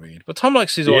we want to read. But Tom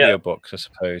likes his audio books, I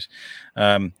suppose.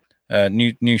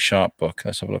 New Sharp book.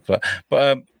 Let's have a look at that.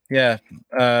 But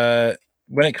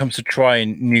when it comes to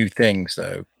trying new things,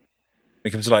 though,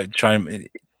 it comes to like trying.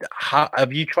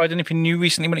 Have you tried anything new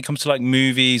recently when it comes to like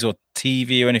movies or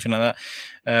TV or anything like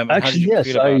that? Actually,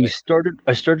 yes. I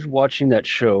started watching that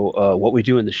show, What We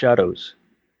Do in the Shadows.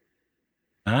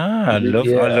 I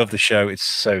love the show. It's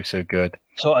so good.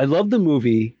 So I love the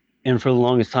movie, and for the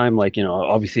longest time, like, you know,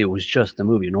 obviously it was just the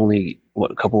movie, and only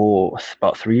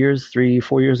about 4 years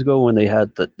ago when they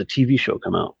had the TV show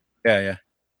come out. Yeah.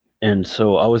 And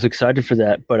so I was excited for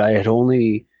that, but I had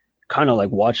only kind of like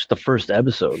watched the first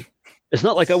episode. It's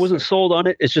not like I wasn't sold on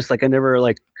it. It's just like I never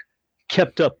like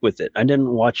kept up with it. I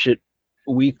didn't watch it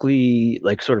weekly,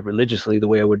 like sort of religiously, the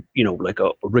way I would, you know, like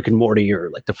a Rick and Morty or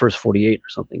like the first 48 or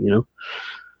something, you know?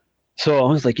 So I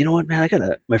was like, you know what, man,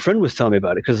 my friend was telling me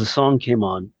about it because the song came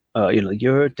on, you know,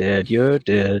 you're dead,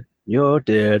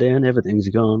 and everything's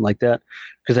gone, like that.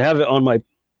 Because I have it on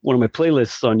one of my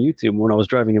playlists on YouTube. When I was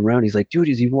driving him around, he's like, dude,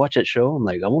 did you watch that show? I'm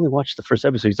like, I've only watched the first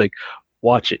episode. He's like,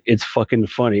 watch it. It's fucking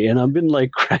funny. And I've been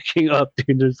like cracking up,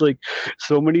 dude. There's like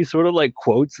so many sort of like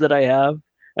quotes that I have.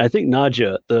 And I think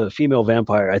Nadja, the female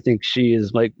vampire, I think she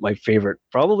is like my favorite,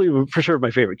 probably for sure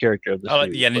my favorite character of the I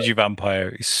like the energy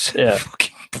vampire. He's so fucking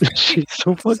she's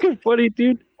so fucking funny,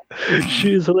 dude.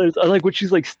 She is hilarious. I like when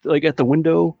she's like at the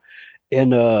window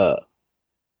and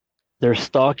they're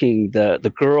stalking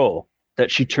the girl that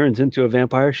she turns into a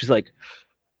vampire. She's like,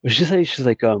 what she say? She's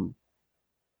like,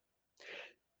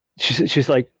 she's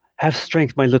like, have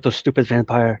strength, my little stupid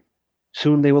vampire.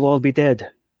 Soon they will all be dead,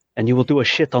 and you will do a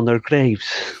shit on their graves.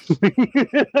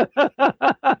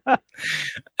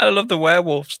 I love the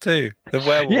werewolves too. The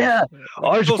werewolves. Yeah,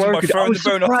 Arj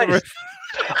Barker.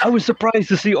 I was surprised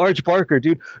to see Arj Barker,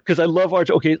 dude, because I love Arj.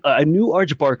 Okay, I knew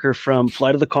Arj Barker from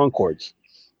Flight of the Conchords.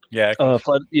 Yeah.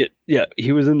 Yeah,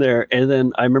 he was in there. And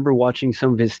then I remember watching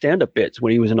some of his stand-up bits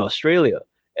when he was in Australia.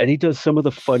 And he does some of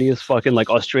the funniest fucking like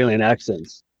Australian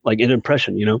accents, like an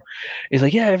impression, you know? He's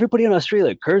like, yeah, everybody in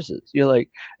Australia curses. You're like,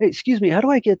 hey, excuse me, how do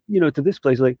I get, you know, to this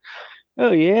place? Like,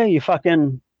 oh yeah, you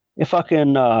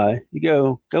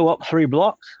go up 3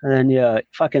 blocks and then you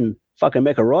fucking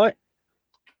make a right.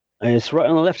 And it's right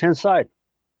on the left-hand side.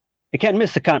 You can't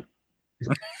miss the cunt.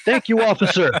 Thank you,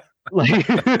 officer. like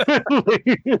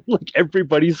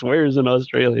everybody swears in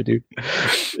Australia, dude.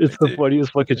 It's the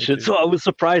funniest fucking shit. So I was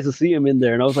surprised to see him in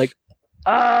there, and I was like,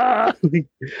 kind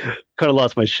of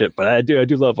lost my shit. But I do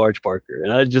love Arj Barker,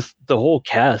 and I just the whole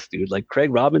cast, dude. Like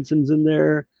Craig Robinson's in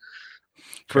there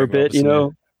for a bit, you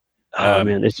know. Oh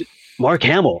man, it's Mark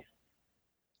Hamill.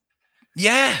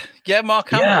 Yeah, Mark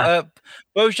Hamill. Yeah.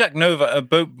 Bojack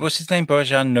Novak. What's his name?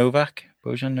 Bojan Novak.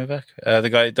 The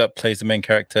guy that plays the main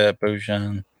character,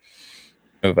 Bojan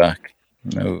Novak.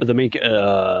 No. The main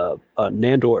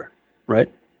Nandor,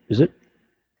 right? Is it?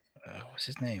 What's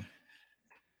his name?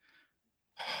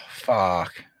 Oh,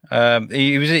 fuck.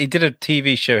 He did a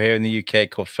TV show here in the UK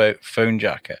called Phone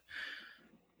Jacker.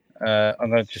 I'm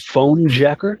gonna just Phone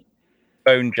Jacker.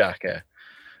 Phone Jacker,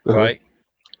 right?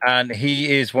 And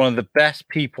he is one of the best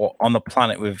people on the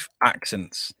planet with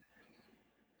accents.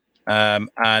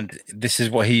 And this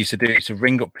is what he used to do: to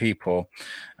ring up people,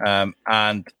 and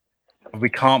I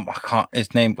can't.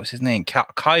 What's his name?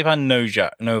 Kaivan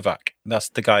Novak. That's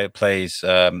the guy who plays.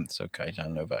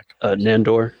 Kaivan Novak.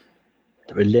 Nandor,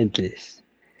 the relentless.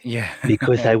 Yeah,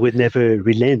 because I would never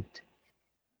relent.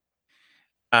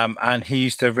 And he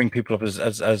used to ring people up as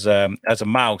a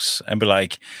mouse and be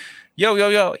like, yo,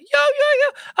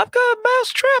 I've got a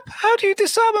mouse trap. How do you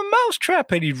disarm a mouse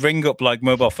trap? And he'd ring up like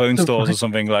mobile phone stores or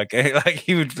something like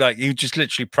he would just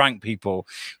literally prank people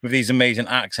with these amazing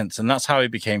accents. And that's how he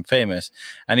became famous.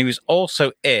 And he was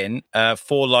also in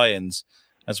 4 Lions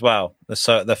as well.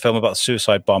 The film about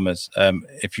suicide bombers.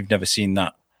 If you've never seen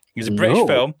that, it's a British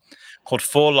film called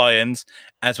 4 Lions.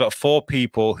 And it's about 4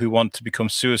 people who want to become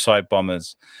suicide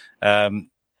bombers.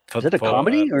 Is it a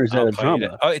comedy or is it a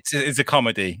drama? Oh, it's a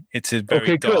comedy. It's a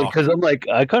very dark. Good, because I'm like,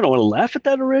 I kind of want to laugh at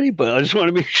that already, but I just want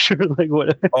to make sure, like,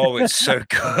 what? Oh, it's so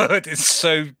good. It's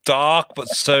so dark, but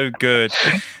so good.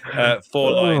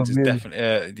 4 Lions is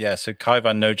definitely So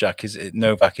Kaivan Novak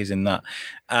is in that,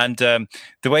 and the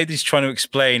way he's trying to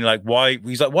explain, like, why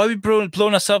are we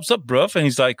blowing ourselves up, bruv? And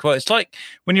he's like, well, it's like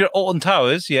when you're at Alton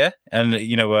Towers, yeah, and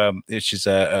you know, it's just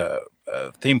a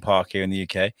theme park here in the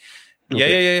UK.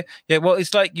 Yeah. Well,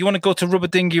 it's like you want to go to Rubber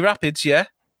Dinghy Rapids, yeah.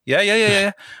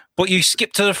 But you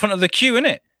skip to the front of the queue,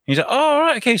 innit? He's like, oh, all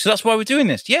right, okay, so that's why we're doing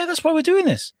this. Yeah, that's why we're doing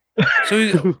this.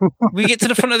 So we get to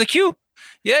the front of the queue.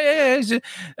 Yeah.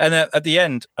 And at the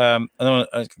end, I'm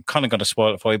kind of going to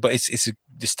spoil it for you, but there's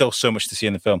still so much to see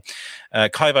in the film.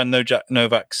 Kaivan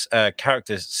Novak's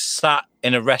character sat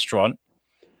in a restaurant.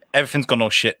 Everything's gone all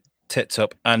shit tits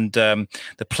up, and the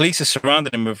police are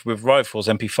surrounding him with rifles,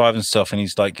 MP5 and stuff, and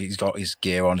he's got his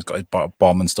gear on, he's got his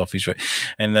bomb and stuff.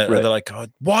 And they're like, oh,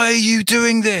 "Why are you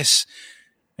doing this?"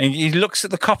 And he looks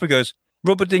at the cop and goes,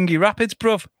 "Rubber Dinghy Rapids,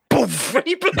 bruv." Poof!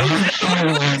 He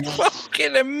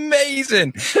fucking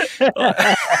amazing.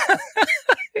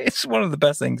 It's one of the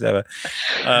best things ever.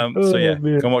 So yeah,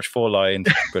 go and watch 4 Lions.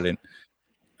 Brilliant.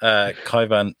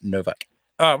 Kaivan Novak.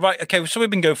 Right, okay, so we've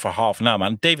been going for half an hour,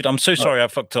 man. David, I'm so sorry I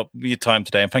fucked up your time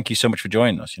today, and thank you so much for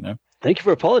joining us, Thank you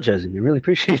for apologizing. We really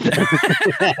appreciate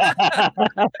that.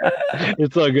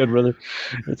 It's all good, brother.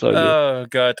 It's all good. Oh,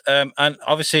 God. And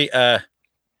obviously,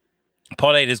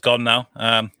 Pod Aid is gone now.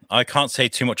 I can't say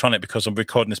too much on it because I'm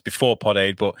recording this before Pod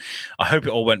Aid, but I hope it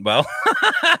all went well.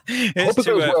 Hope it goes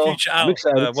well. Future out.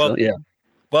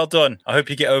 Well done. I hope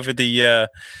you get over the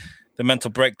mental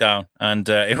breakdown and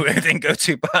it didn't go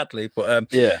too badly. But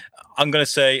I'm going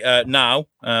to say now,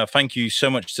 thank you so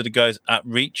much to the guys at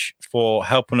Reach for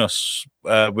helping us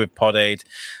with Pod Aid.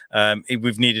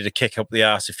 We've needed a kick up the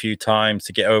ass a few times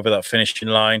to get over that finishing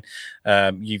line.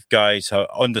 You guys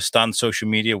understand social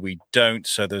media. We don't.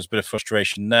 So there's a bit of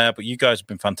frustration there. But you guys have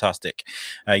been fantastic.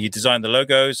 You designed the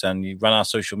logos and you ran our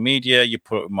social media. You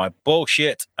put up my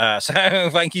bullshit. So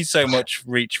thank you so much,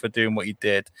 Reach, for doing what you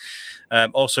did.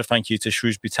 Also, thank you to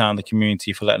Shrewsbury Town, the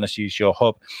community, for letting us use your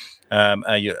hub.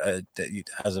 As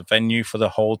a venue for the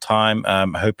whole time.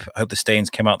 Hope the stains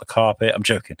came out the carpet. I'm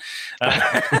joking.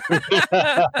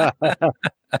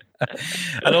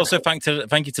 And also thank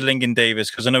you to Lingen Davis,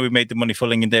 because I know we've made the money for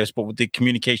Lingen Davis, but with the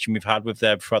communication we've had with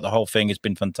them throughout the whole thing has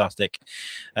been fantastic.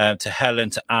 To Helen,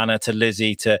 to Anna, to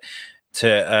Lizzie, to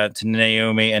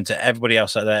Naomi, and to everybody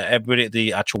else out there, everybody at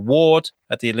the actual ward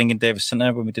at the Lingen Davis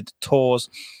Centre when we did the tours.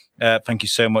 Thank you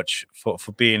so much for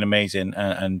being amazing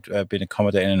and being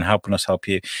accommodating and helping us help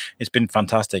you. It's been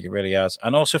fantastic. It really has.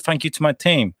 And also thank you to my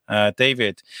team,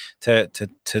 David, to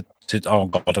oh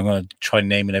God, I'm going to try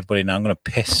naming everybody now. I'm going to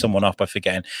piss someone off by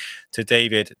forgetting. To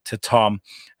David, to Tom,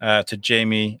 to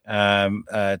Jamie,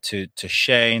 to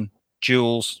Shane,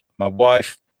 Jules, my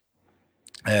wife,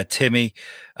 Timmy.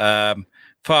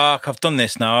 Fuck, I've done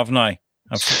this now, haven't I?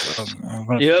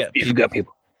 Yep, you've got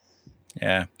people.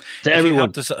 Yeah. To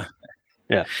everyone.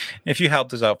 If you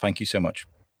helped us out, thank you so much.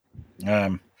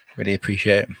 Really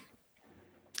appreciate it.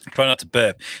 Try not to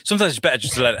burp. Sometimes it's better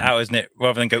just to let it out, isn't it?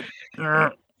 Rather than go.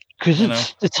 Because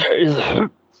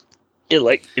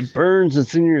it burns,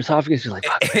 it's in your esophagus. You're like,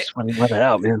 fuck, I just want to let it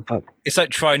out, man. Fuck. It's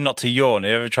like trying not to yawn.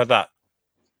 Have you ever tried that?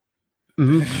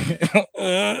 Mm-hmm.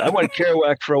 I went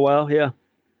Kerouac for a while, yeah.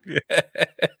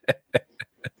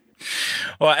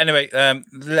 Well, anyway,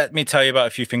 let me tell you about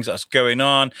a few things that's going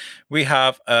on. We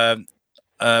have,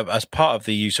 as part of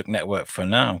the USUC network for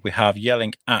now, we have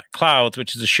Yelling at Clouds,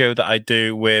 which is a show that I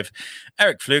do with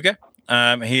Eric Pfluger.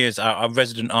 He is our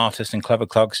resident artist in Clever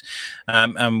Clogs,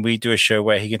 and we do a show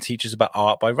where he can teach us about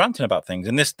art by ranting about things.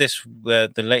 And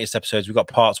the latest episodes, we've got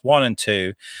parts 1 and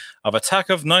 2 of Attack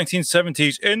of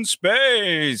 1970s in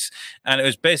Space. And it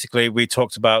was basically, we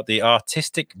talked about the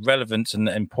artistic relevance and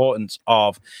the importance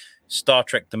of Star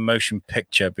Trek The Motion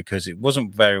Picture, because it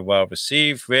wasn't very well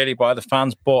received really by the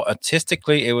fans, but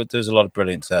artistically there's a lot of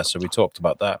brilliance there. So we talked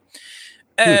about that.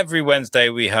 Every Wednesday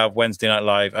we have Wednesday Night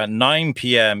Live at 9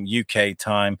 p.m. UK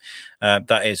time.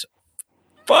 That is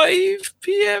 4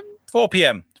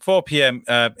 p.m.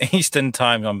 Eastern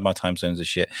time. My time zones are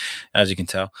shit, as you can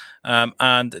tell.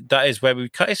 And that is where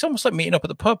it's almost like meeting up at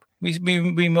the pub. We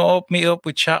meet up,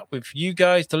 we chat with you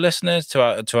guys, the listeners, to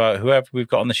our whoever we've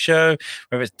got on the show,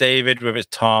 whether it's David, whether it's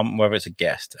Tom, whether it's a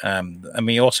guest. And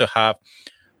we also have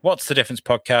What's the Difference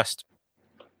podcast.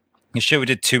 The show we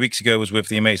did 2 weeks ago was with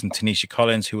the amazing Tanisha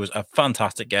Collins, who was a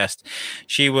fantastic guest.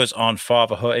 She was on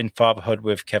Fatherhood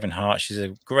with Kevin Hart. She's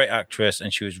a great actress,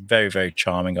 and she was very, very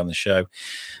charming on the show.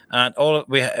 And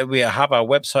we have our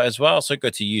website as well, so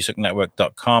go to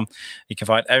usucnetwork.com. You can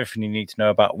find everything you need to know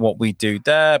about what we do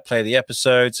there, play the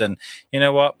episodes, and you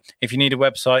know what? If you need a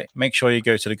website, make sure you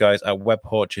go to the guys at Web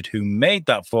Orchard who made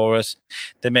that for us.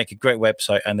 They make a great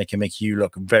website, and they can make you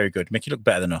look very good, make you look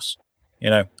better than us. You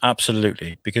know,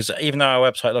 absolutely. Because even though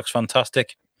our website looks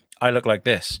fantastic, I look like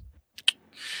this.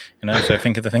 You know, so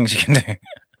think of the things you can do.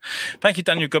 Thank you,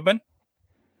 Daniel Goodman,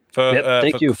 for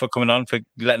coming on, for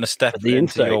letting us step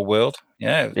into your world.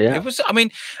 Yeah. It was. I mean,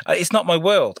 it's not my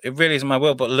world. It really isn't my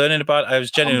world. But learning about it, I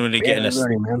was genuinely getting this.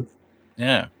 Man.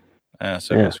 Yeah.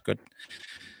 So it was good.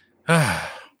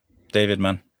 David,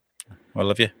 man, I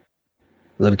love you.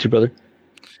 Love you too, brother.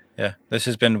 Yeah. This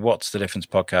has been What's the Difference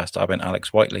podcast. I've been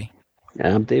Alex Whiteley.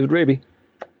 I'm David Raby.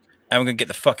 And we're going to get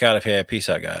the fuck out of here. Peace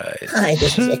out, guys. Hi,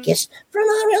 this is Ickis from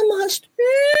RL Monsters.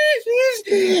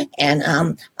 And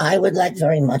I would like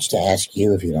very much to ask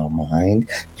you, if you don't mind,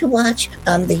 to watch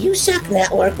the USAC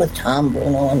Network with Tom,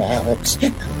 Bruno, and Alex.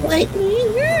 Whitney.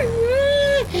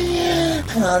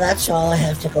 Oh, that's all. I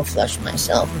have to go flush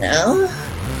myself now.